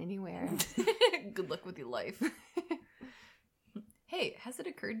not going anywhere. Good luck with your life. Hey, has it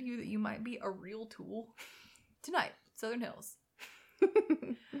occurred to you that you might be a real tool? Tonight, Southern Hills.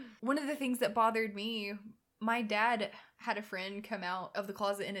 One of the things that bothered me, my dad had a friend come out of the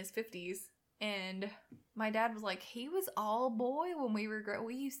closet in his 50s, and my dad was like, he was all boy when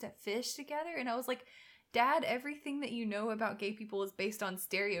we used to fish together. And I was like, Dad, everything that you know about gay people is based on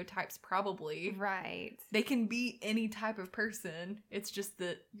stereotypes, probably. Right. They can be any type of person. It's just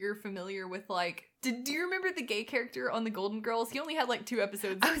that you're familiar with, like... Do you remember the gay character on The Golden Girls? He only had, like, 2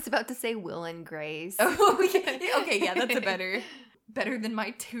 episodes. I was about to say Will and Grace. Oh, yeah. Okay, yeah, that's a better than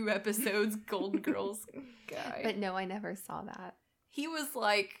my 2 episodes Golden Girls guy. But no, I never saw that. He was,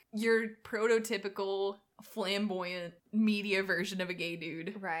 like, your prototypical... flamboyant media version of a gay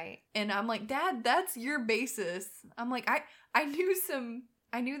dude. Right. And I'm like, Dad, that's your basis. I'm like, I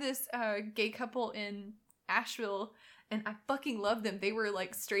knew this gay couple in Asheville, and I fucking loved them. They were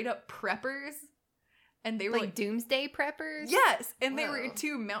like straight up preppers, and they were like doomsday preppers. Yes, and Whoa. They were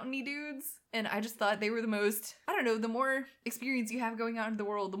 2 mountainy dudes, and I just thought they were the most, I don't know, the more experience you have going out into the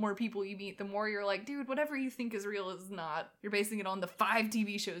world, the more people you meet, the more you're like, dude, whatever you think is real is not. You're basing it on the 5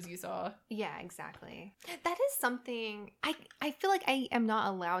 TV shows you saw. Yeah, exactly. That is something, I feel like I am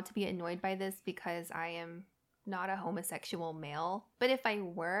not allowed to be annoyed by this because I am not a homosexual male. But if I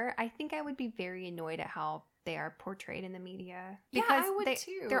were, I think I would be very annoyed at how they are portrayed in the media. Because yeah, I would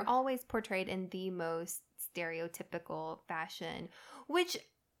too. They're always portrayed in the most stereotypical fashion, which...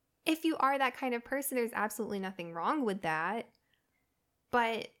 if you are that kind of person, there's absolutely nothing wrong with that.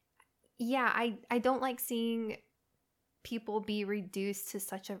 But yeah, I don't like seeing people be reduced to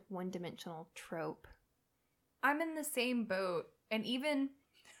such a one-dimensional trope. I'm in the same boat. And even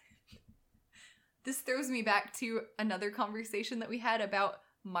this throws me back to another conversation that we had about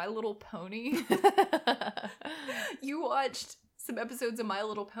My Little Pony. You watched some episodes of My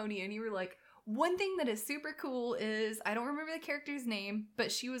Little Pony and you were like, One thing that is super cool is, I don't remember the character's name,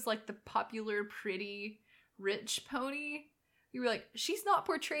 but she was like the popular, pretty, rich pony. You were like, she's not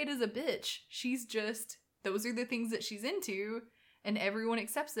portrayed as a bitch. She's just, those are the things that she's into, and everyone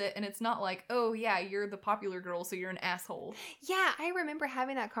accepts it, and it's not like, oh yeah, you're the popular girl, so you're an asshole. Yeah, I remember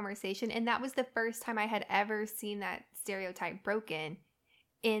having that conversation, and that was the first time I had ever seen that stereotype broken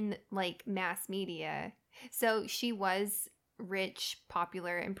in, like, mass media. So she was rich,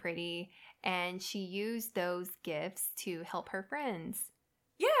 popular, and pretty, and she used those gifts to help her friends.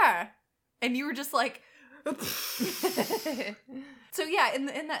 Yeah. And you were just like, so yeah,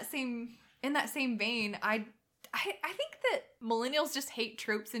 in that same vein, I think that millennials just hate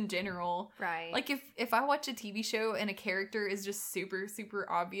tropes in general. Right. Like if I watch a TV show and a character is just super, super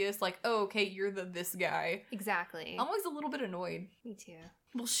obvious, like, oh, okay, you're this guy. Exactly. I'm always a little bit annoyed. Me too.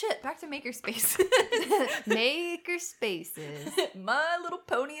 Well, shit, back to makerspaces. Makerspaces. My Little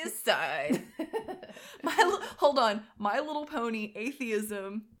Pony aside. Hold on. My Little Pony,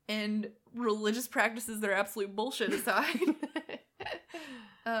 atheism, and religious practices that are absolute bullshit aside.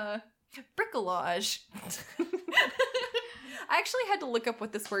 Bricolage. I actually had to look up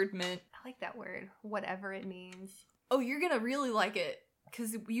what this word meant. I like that word. Whatever it means. Oh, you're gonna really like it.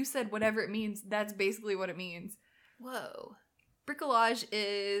 Because you said whatever it means. That's basically what it means. Whoa. Bricolage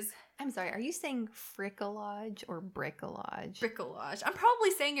is... I'm sorry, are you saying fricolage or bricolage? Bricolage. I'm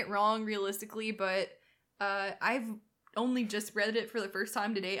probably saying it wrong realistically, but I've only just read it for the first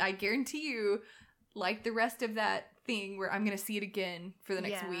time today. I guarantee you, like the rest of that thing where I'm going to see it again for the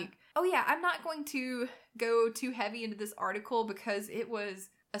next week. Oh yeah, I'm not going to go too heavy into this article because it was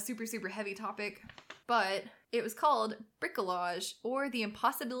a super, super heavy topic, but it was called Bricolage, or The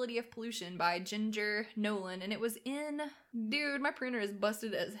Impossibility of Pollution by Ginger Nolan, and it was in... Dude, my printer is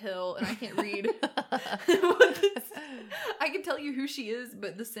busted as hell, and I can't read. I can tell you who she is,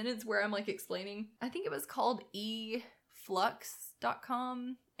 but the sentence where I'm, like, explaining, I think it was called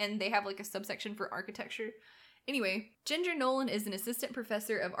eflux.com, and they have, like, a subsection for architecture. Anyway, Ginger Nolan is an assistant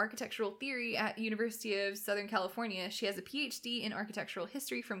professor of architectural theory at University of Southern California. She has a PhD in architectural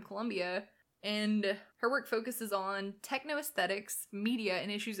history from Columbia, and her work focuses on techno-aesthetics, media,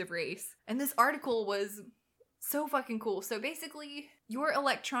 and issues of race. And this article was so fucking cool. So basically, your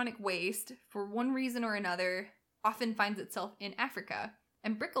electronic waste, for one reason or another, often finds itself in Africa.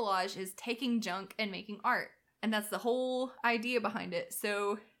 And bricolage is taking junk and making art. And that's the whole idea behind it.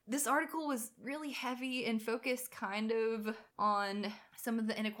 So this article was really heavy and focused kind of on some of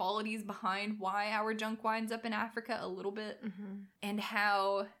the inequalities behind why our junk winds up in Africa a little bit, and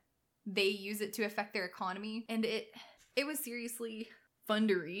how they use it to affect their economy. And it was seriously fun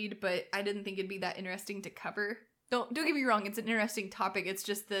to read, but I didn't think it'd be that interesting to cover. Don't get me wrong, it's an interesting topic. It's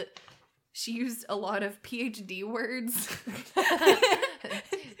just that she used a lot of PhD words.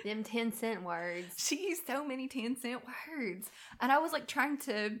 Them 10-cent words. She used so many 10-cent words. And I was like trying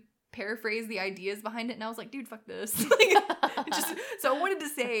to paraphrase the ideas behind it, and I was like, dude, fuck this. So I wanted to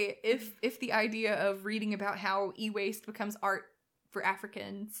say, if the idea of reading about how e-waste becomes art for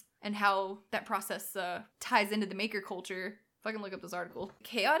Africans and how that process ties into the maker culture, fucking look up this article.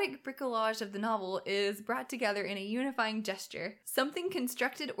 Chaotic bricolage of the novel is brought together in a unifying gesture, something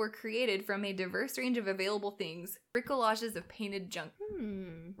constructed or created from a diverse range of available things, bricolages of painted junk.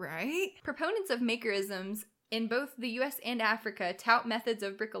 Right? Proponents of makerisms in both the US and Africa tout methods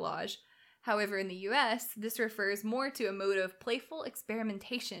of bricolage. However, in the US, this refers more to a mode of playful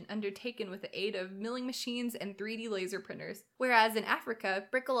experimentation undertaken with the aid of milling machines and 3D laser printers. Whereas in Africa,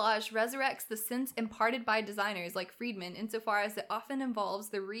 bricolage resurrects the sense imparted by designers like Friedman insofar as it often involves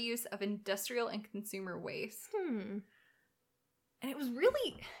the reuse of industrial and consumer waste. And it was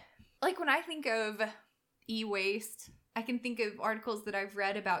really... Like, when I think of e-waste, I can think of articles that I've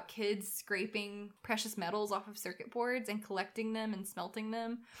read about kids scraping precious metals off of circuit boards and collecting them and smelting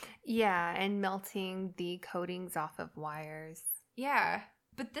them. Yeah, and melting the coatings off of wires. Yeah,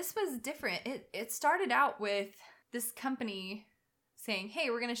 but this was different. It started out with this company saying, hey,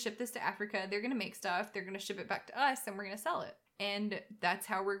 we're going to ship this to Africa. They're going to make stuff. They're going to ship it back to us, and we're going to sell it. And that's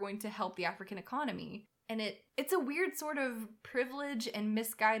how we're going to help the African economy. And it's a weird sort of privilege and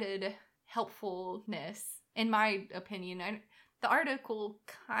misguided helpfulness, in my opinion. The article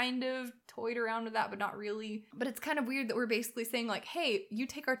kind of toyed around with that, but not really. But it's kind of weird that we're basically saying, like, hey, you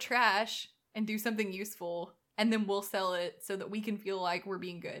take our trash and do something useful, and then we'll sell it so that we can feel like we're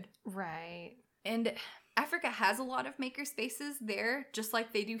being good. Right. And Africa has a lot of maker spaces there, just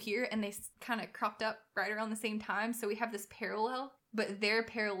like they do here, and they kind of cropped up right around the same time. So we have this parallel, but their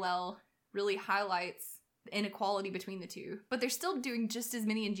parallel really highlights the inequality between the two. But they're still doing just as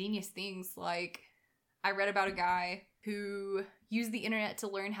many ingenious things, like I read about a guy who used the internet to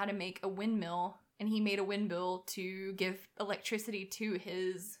learn how to make a windmill, and he made a windmill to give electricity to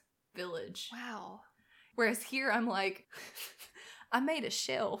his village. Wow. Whereas here I'm like, I made a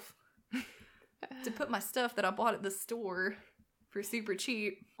shelf to put my stuff that I bought at the store for super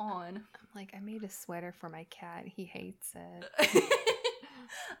cheap on. I'm like, I made a sweater for my cat. He hates it.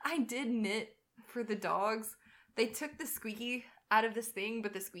 I did knit for the dogs. They took the squeaky out of this thing,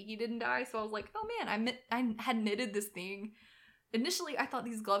 but the squeaky didn't die. So I was like, oh man, I had knitted this thing. Initially, I thought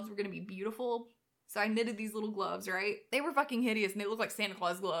these gloves were going to be beautiful. So I knitted these little gloves, right? They were fucking hideous and they looked like Santa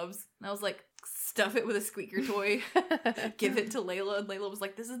Claus gloves. And I was like, stuff it with a squeaker toy. Give it to Layla. And Layla was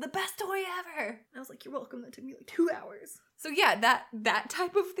like, this is the best toy ever. And I was like, you're welcome. That took me like 2 hours. So yeah, that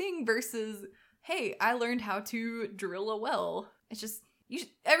type of thing versus, hey, I learned how to drill a well. It's just,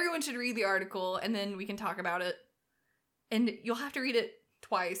 everyone should read the article and then we can talk about it. And you'll have to read it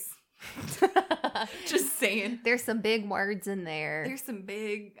twice. Just saying. There's some big words in there.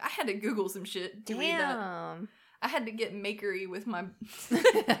 I had to Google some shit to read that. I had to get makery with my...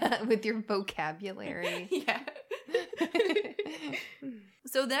 with your vocabulary. Yeah.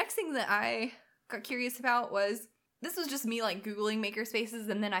 So the next thing that I got curious about was, this was just me like Googling makerspaces,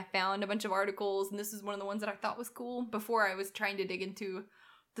 and then I found a bunch of articles, and this is one of the ones that I thought was cool before I was trying to dig into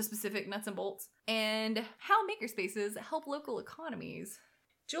the specific nuts and bolts, and how makerspaces help local economies.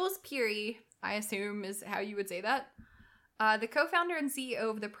 Jules Peary, I assume is how you would say that, the co-founder and CEO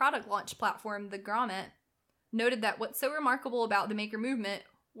of the product launch platform, The Grommet, noted that what's so remarkable about the maker movement,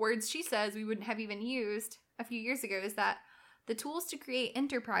 words she says we wouldn't have even used a few years ago, is that the tools to create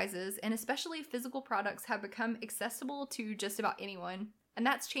enterprises, and especially physical products, have become accessible to just about anyone, and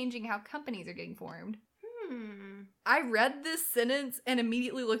that's changing how companies are getting formed. I read this sentence and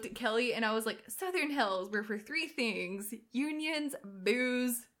immediately looked at Kelli and I was like, Southern Hells were for 3 things: unions,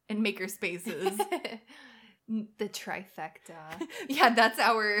 booze, and maker spaces. The trifecta. Yeah, that's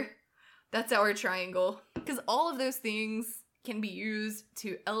our triangle. Because all of those things can be used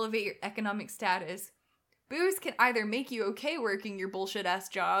to elevate your economic status. Booze can either make you okay working your bullshit ass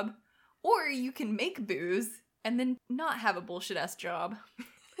job, or you can make booze and then not have a bullshit ass job.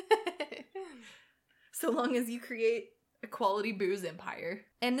 So long as you create a quality booze empire.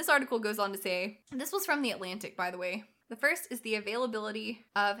 And this article goes on to say, this was from The Atlantic, by the way. The first is the availability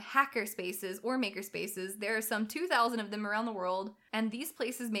of hacker spaces or maker spaces. There are some 2,000 of them around the world, and these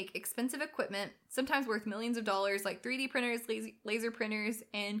places make expensive equipment, sometimes worth millions of dollars, like 3D printers, laser printers,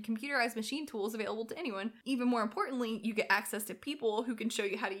 and computerized machine tools available to anyone. Even more importantly, you get access to people who can show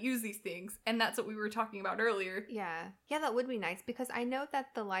you how to use these things, and that's what we were talking about earlier. Yeah, that would be nice, because I know that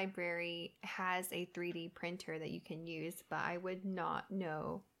the library has a 3D printer that you can use, but I would not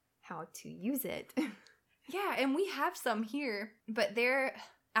know how to use it. Yeah, and we have some here, but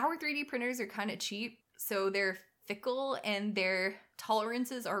our 3D printers are kind of cheap, so they're fickle and their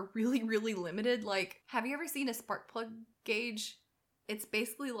tolerances are really, really limited. Like, have you ever seen a spark plug gauge? It's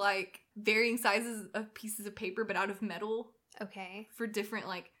basically like varying sizes of pieces of paper, but out of metal. Okay. For different,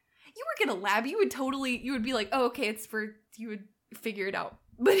 like, you work in a lab, you would be like, oh, okay, you would figure it out.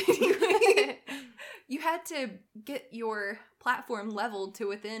 But anyway, you had to get your platform leveled to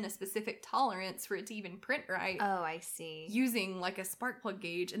within a specific tolerance for it to even print right. Oh, I see. Using like a spark plug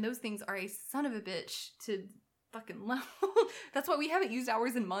gauge, and those things are a son of a bitch to fucking level. That's why we haven't used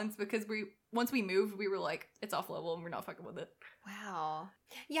ours in months, because once we moved, we were like, it's off level and we're not fucking with it. Wow.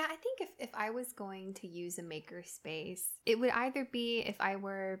 Yeah, I think if I was going to use a maker space, it would either be if I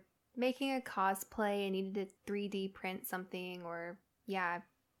were making a cosplay and needed to 3D print something, or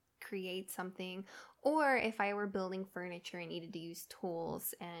create something, or if I were building furniture and needed to use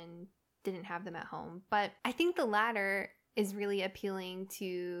tools and didn't have them at home. But I think the latter is really appealing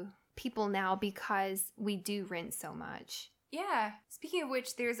to people now because we do rent so much. Yeah. Speaking of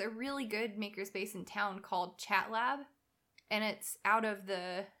which, there's a really good makerspace in town called Chat Lab, and it's out of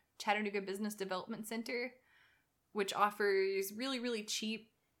the Chattanooga Business Development Center, which offers really, really cheap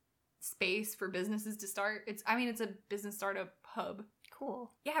space for businesses to start. It's a business startup hub.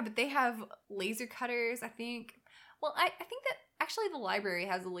 Cool. Yeah, but they have laser cutters, I think. Well, I think that actually the library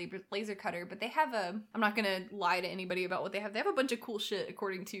has a laser cutter, but they have I'm not going to lie to anybody about what they have. They have a bunch of cool shit,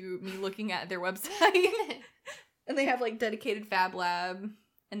 according to me looking at their website. And they have like dedicated Fab Lab,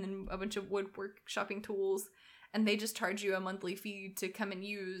 and then a bunch of woodwork shopping tools. And they just charge you a monthly fee to come and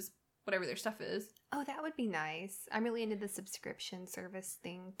use whatever their stuff is. Oh, that would be nice. I'm really into the subscription service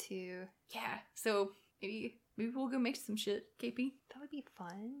thing too. Yeah, so maybe we'll go make some shit, KP. That would be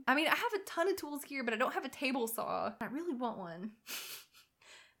fun. I mean, I have a ton of tools here, but I don't have a table saw. I really want one.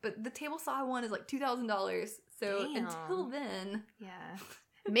 But the table saw I want is like $2,000. So Damn. until then... Yeah.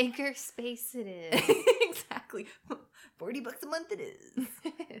 Makerspace it is. Exactly. $40 a month it is.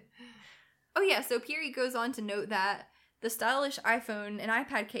 Oh yeah, so Pierre goes on to note that the stylish iPhone and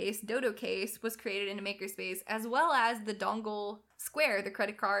iPad case, Dodo case, was created in a makerspace, as well as the dongle Square, the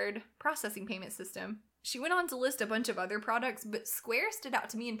credit card processing payment system. She went on to list a bunch of other products, but Square stood out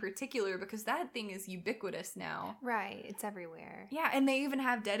to me in particular because that thing is ubiquitous now. Right, it's everywhere. Yeah, and they even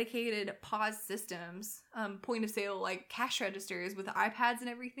have dedicated POS systems, point of sale, like cash registers with iPads and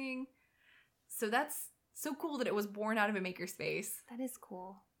everything. So that's so cool that it was born out of a makerspace. That is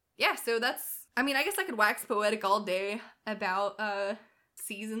cool. Yeah, so that's, I mean, I guess I could wax poetic all day about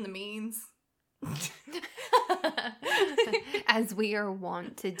C's and the means. As we are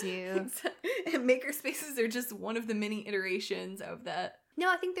wont to do. And makerspaces are just one of the many iterations of that. No,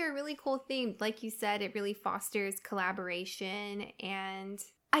 I think they're a really cool theme. Like you said, it really fosters collaboration, and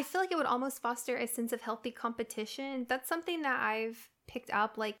I feel like it would almost foster a sense of healthy competition. That's something that I've picked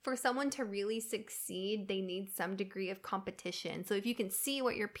up. Like, for someone to really succeed, they need some degree of competition. So if you can see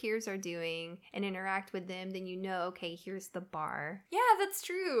what your peers are doing and interact with them, then you know, okay, here's the bar. Yeah, that's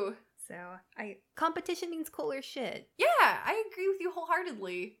true. So competition means cooler shit. Yeah, I agree with you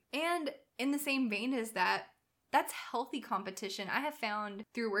wholeheartedly. And in the same vein as that, that's healthy competition. I have found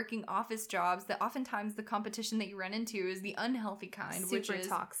through working office jobs that oftentimes the competition that you run into is the unhealthy kind, which is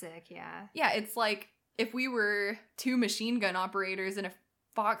toxic, yeah. Yeah, it's like if we were two machine gun operators in a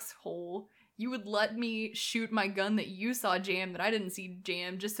foxhole, you would let me shoot my gun that you saw jammed that I didn't see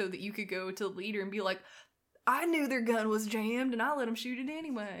jammed just so that you could go to the leader and be like, I knew their gun was jammed and I let them shoot it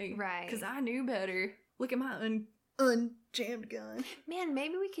anyway. Right. Because I knew better. Look at my unjammed gun. Man,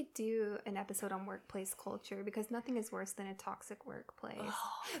 maybe we could do an episode on workplace culture because nothing is worse than a toxic workplace.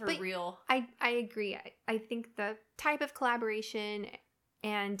 Oh, for but real. I agree. I think the type of collaboration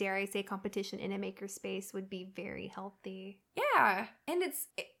and, dare I say, competition in a makerspace would be very healthy. Yeah. And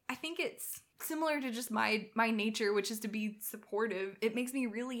I think it's similar to just my nature, which is to be supportive. It makes me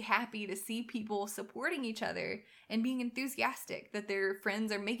really happy to see people supporting each other and being enthusiastic that their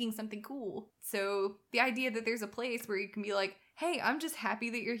friends are making something cool. So the idea that there's a place where you can be like, hey, I'm just happy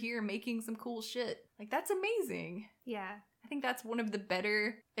that you're here making some cool shit. Like, that's amazing. Yeah. I think that's one of the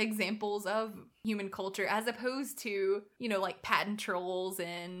better examples of human culture, as opposed to, like patent trolls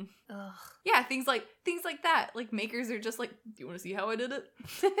and yeah, things like that. Like, makers are just like, do you want to see how I did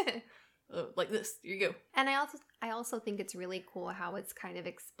it? Like this. Here you go. And I also think it's really cool how it's kind of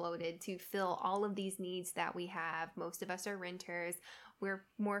exploded to fill all of these needs that we have. Most of us are renters. We're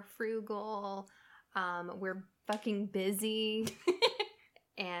more frugal. We're fucking busy.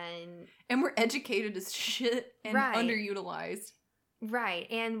 And we're educated as shit and underutilized. Right.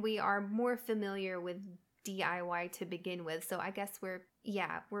 And we are more familiar with DIY to begin with. So I guess we're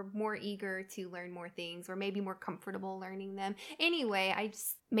more eager to learn more things, or maybe more comfortable learning them. Anyway,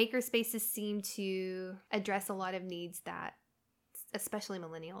 makerspaces seem to address a lot of needs that especially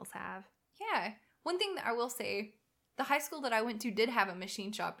millennials have. Yeah. One thing that I will say, the high school that I went to did have a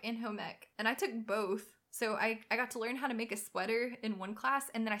machine shop in home ec, and I took both. So I got to learn how to make a sweater in one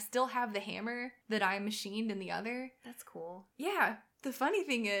class, and then I still have the hammer that I machined in the other. That's cool. Yeah. The funny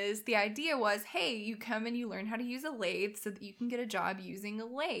thing is, the idea was, hey, you come and you learn how to use a lathe so that you can get a job using a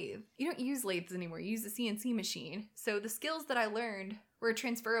lathe. You don't use lathes anymore. You use a CNC machine. So the skills that I learned were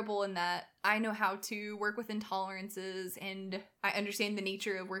transferable in that I know how to work with intolerances and I understand the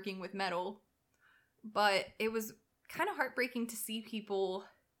nature of working with metal. But it was kind of heartbreaking to see people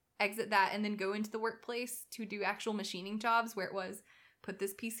exit that and then go into the workplace to do actual machining jobs where it was, put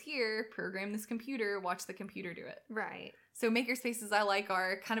this piece here, program this computer, watch the computer do it. Right. So makerspaces I like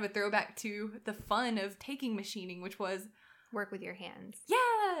are kind of a throwback to the fun of taking machining, which was work with your hands.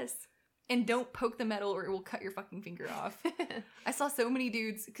 Yes! And don't poke the metal or it will cut your fucking finger off. I saw so many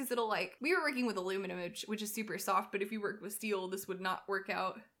dudes, because we were working with aluminum, which is super soft, but if you worked with steel, this would not work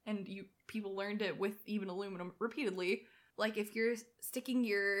out. And people learned it with even aluminum repeatedly. Like, if you're sticking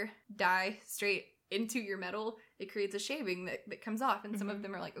your die straight into your metal, it creates a shaving that comes off. And some of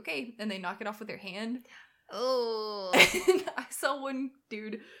them are like, okay, and they knock it off with their hand. Oh. And I saw one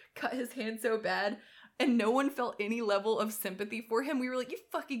dude cut his hand so bad, and no one felt any level of sympathy for him. We were like, you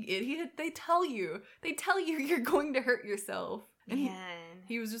fucking idiot. They tell you you're going to hurt yourself. And Man.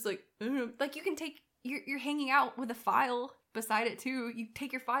 he was just like, like, you can take, you're hanging out with a file beside it too. You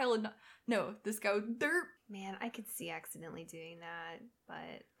take your file and no, this guy would derp. Man, I could see accidentally doing that,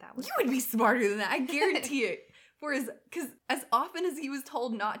 but that was... You would be smarter than that, I guarantee it. Because as often as he was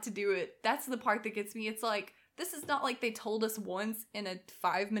told not to do it, that's the part that gets me. It's like, this is not like they told us once in a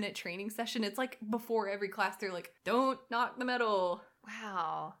 5-minute training session. It's like before every class, they're like, don't knock the metal.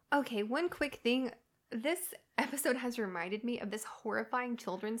 Wow. Okay, one quick thing This episode has reminded me of this horrifying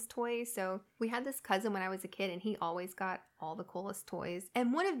children's toy. So we had this cousin when I was a kid, and he always got all the coolest toys.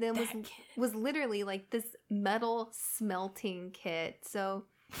 And one of them was literally like this metal smelting kit. So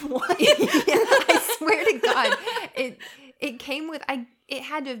What? yeah, I swear to God, it came with it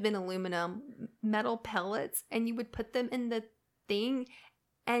had to have been aluminum metal pellets, and you would put them in the thing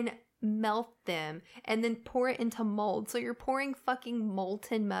and melt them and then pour it into molds. So you're pouring fucking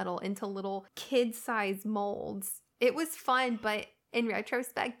molten metal into little kid-sized molds. It was fun, but in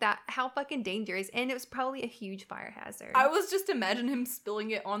retrospect, how fucking dangerous. And it was probably a huge fire hazard. I was just imagining him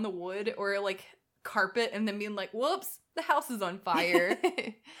spilling it on the wood or like carpet and then being like, whoops, the house is on fire.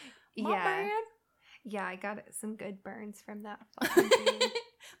 My bad. Yeah, I got some good burns from that fucking thing.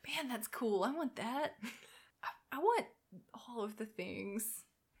 Man, that's cool. I want that. I want all of the things.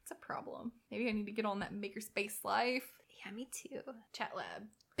 It's a problem. Maybe I need to get on that makerspace life. Yeah, me too. Chat lab.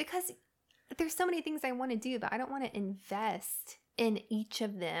 Because there's so many things I want to do, but I don't want to invest in each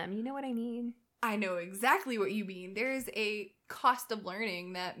of them. You know what I mean? I know exactly what you mean. There's a cost of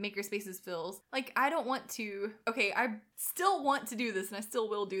learning that makerspaces feels. Like, I don't want to... Okay, I still want to do this, and I still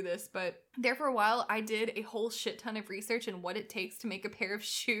will do this, but there for a while, I did a whole shit ton of research on what it takes to make a pair of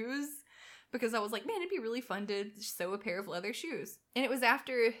shoes, because I was like, man, it'd be really fun to sew a pair of leather shoes. And it was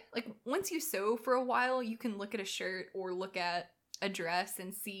after, like, once you sew for a while, you can look at a shirt or look at a dress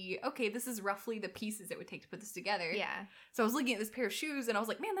and see, okay, this is roughly the pieces it would take to put this together. Yeah. So I was looking at this pair of shoes and I was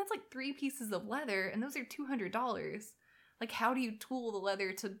like, man, that's like 3 pieces of leather and those are $200. Like, how do you tool the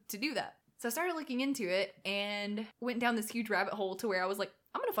leather to do that? So I started looking into it and went down this huge rabbit hole to where I was like,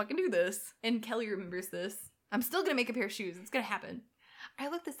 I'm gonna fucking do this. And Kelli remembers this. I'm still gonna make a pair of shoes. It's gonna happen. I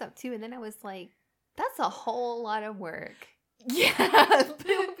looked this up too, and then I was like, that's a whole lot of work. Yeah, but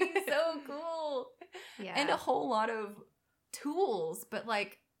it would be so cool. Yeah. And a whole lot of tools, but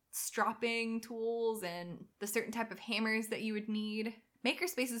like stropping tools and the certain type of hammers that you would need.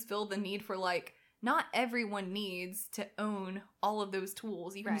 Makerspaces fill the need for, like, not everyone needs to own all of those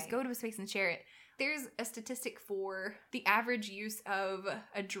tools. You can just go to a space and share it. There's a statistic for the average use of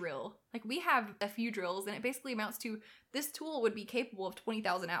a drill. Like, we have a few drills, and it basically amounts to this tool would be capable of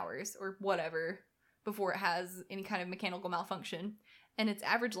 20,000 hours or whatever before it has any kind of mechanical malfunction. And its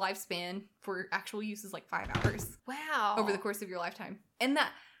average lifespan for actual use is like 5 hours. Wow. Over the course of your lifetime. And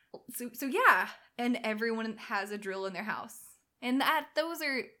that, so yeah. And everyone has a drill in their house. And those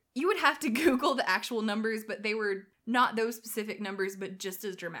are, you would have to Google the actual numbers, but they were not those specific numbers, but just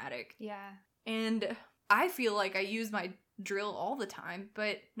as dramatic. Yeah. And I feel like I use my drill all the time,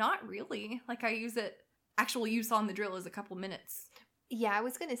 but not really. Like, I use it, actual use on the drill is a couple minutes. Yeah, I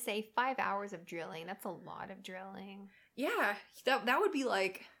was going to say 5 hours of drilling. That's a lot of drilling. Yeah, that would be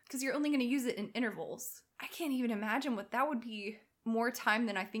like, because you're only going to use it in intervals. I can't even imagine what that would be. More time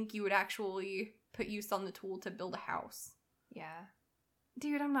than I think you would actually put use on the tool to build a house. Yeah.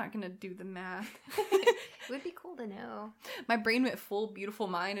 Dude, I'm not going to do the math. It would be cool to know. My brain went full beautiful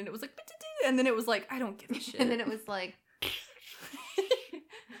mind and it was like, and then it was like, I don't give a shit. And then it was like,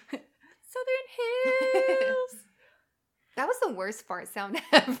 Southern Hills. That was the worst fart sound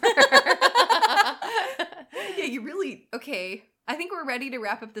ever. Yeah, you really... Okay, I think we're ready to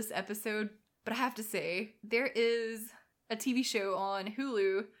wrap up this episode, but I have to say, there is a TV show on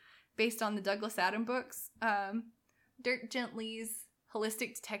Hulu based on the Douglas Adams books, Dirk Gently's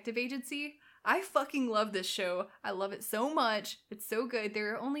Holistic Detective Agency. I fucking love this show. I love it so much. It's so good.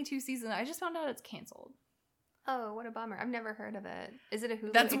 There are only 2 seasons. I just found out it's canceled. Oh, what a bummer. I've never heard of it. Is it a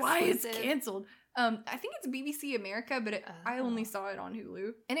Hulu That's why it's exclusive? canceled. I think it's BBC America, but I only saw it on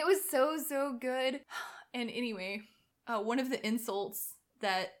Hulu. And it was so good. And anyway, one of the insults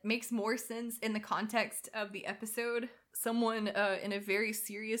that makes more sense in the context of the episode, someone in a very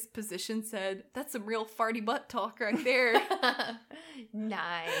serious position said, that's some real farty butt talk right there.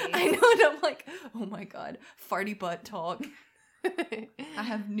 Nice. I know, and I'm like, oh my god, farty butt talk. I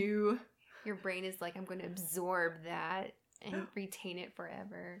have new... Your brain is like, I'm going to absorb that and retain it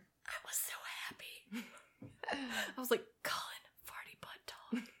forever. I was so happy. I was like, Colin, farty butt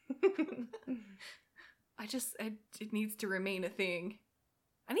talk. It needs to remain a thing.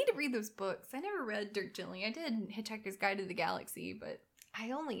 I need to read those books. I never read Dirk Gently. I did Hitchhiker's Guide to the Galaxy, but...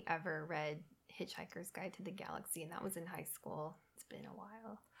 I only ever read Hitchhiker's Guide to the Galaxy, and that was in high school. It's been a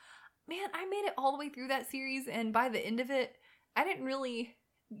while. Man, I made it all the way through that series, and by the end of it, I didn't really...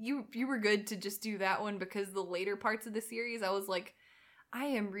 You were good to just do that one, because the later parts of the series, I was like, I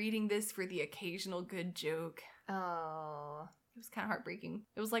am reading this for the occasional good joke. Oh. It was kind of heartbreaking.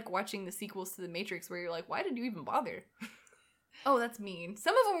 It was like watching the sequels to The Matrix, where you're like, why did you even bother? Oh, that's mean.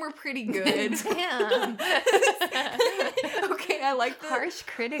 Some of them were pretty good. Damn. Okay, I like the... Harsh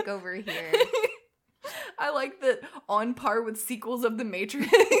critic over here. I like that on par with sequels of The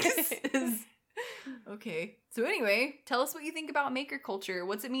Matrix is... Okay. So anyway, tell us what you think about maker culture.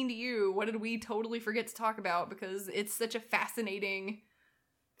 What's it mean to you? What did we totally forget to talk about? Because it's such a fascinating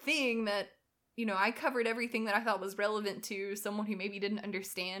thing that, you know, I covered everything that I thought was relevant to someone who maybe didn't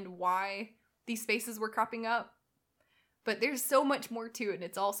understand why these spaces were cropping up. But there's so much more to it, and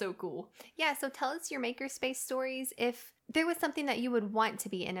it's all so cool. Yeah, so tell us your makerspace stories. If there was something that you would want to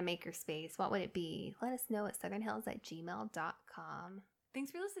be in a makerspace, what would it be? Let us know at southernhills@gmail.com.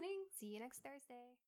 Thanks for listening. See you next Thursday.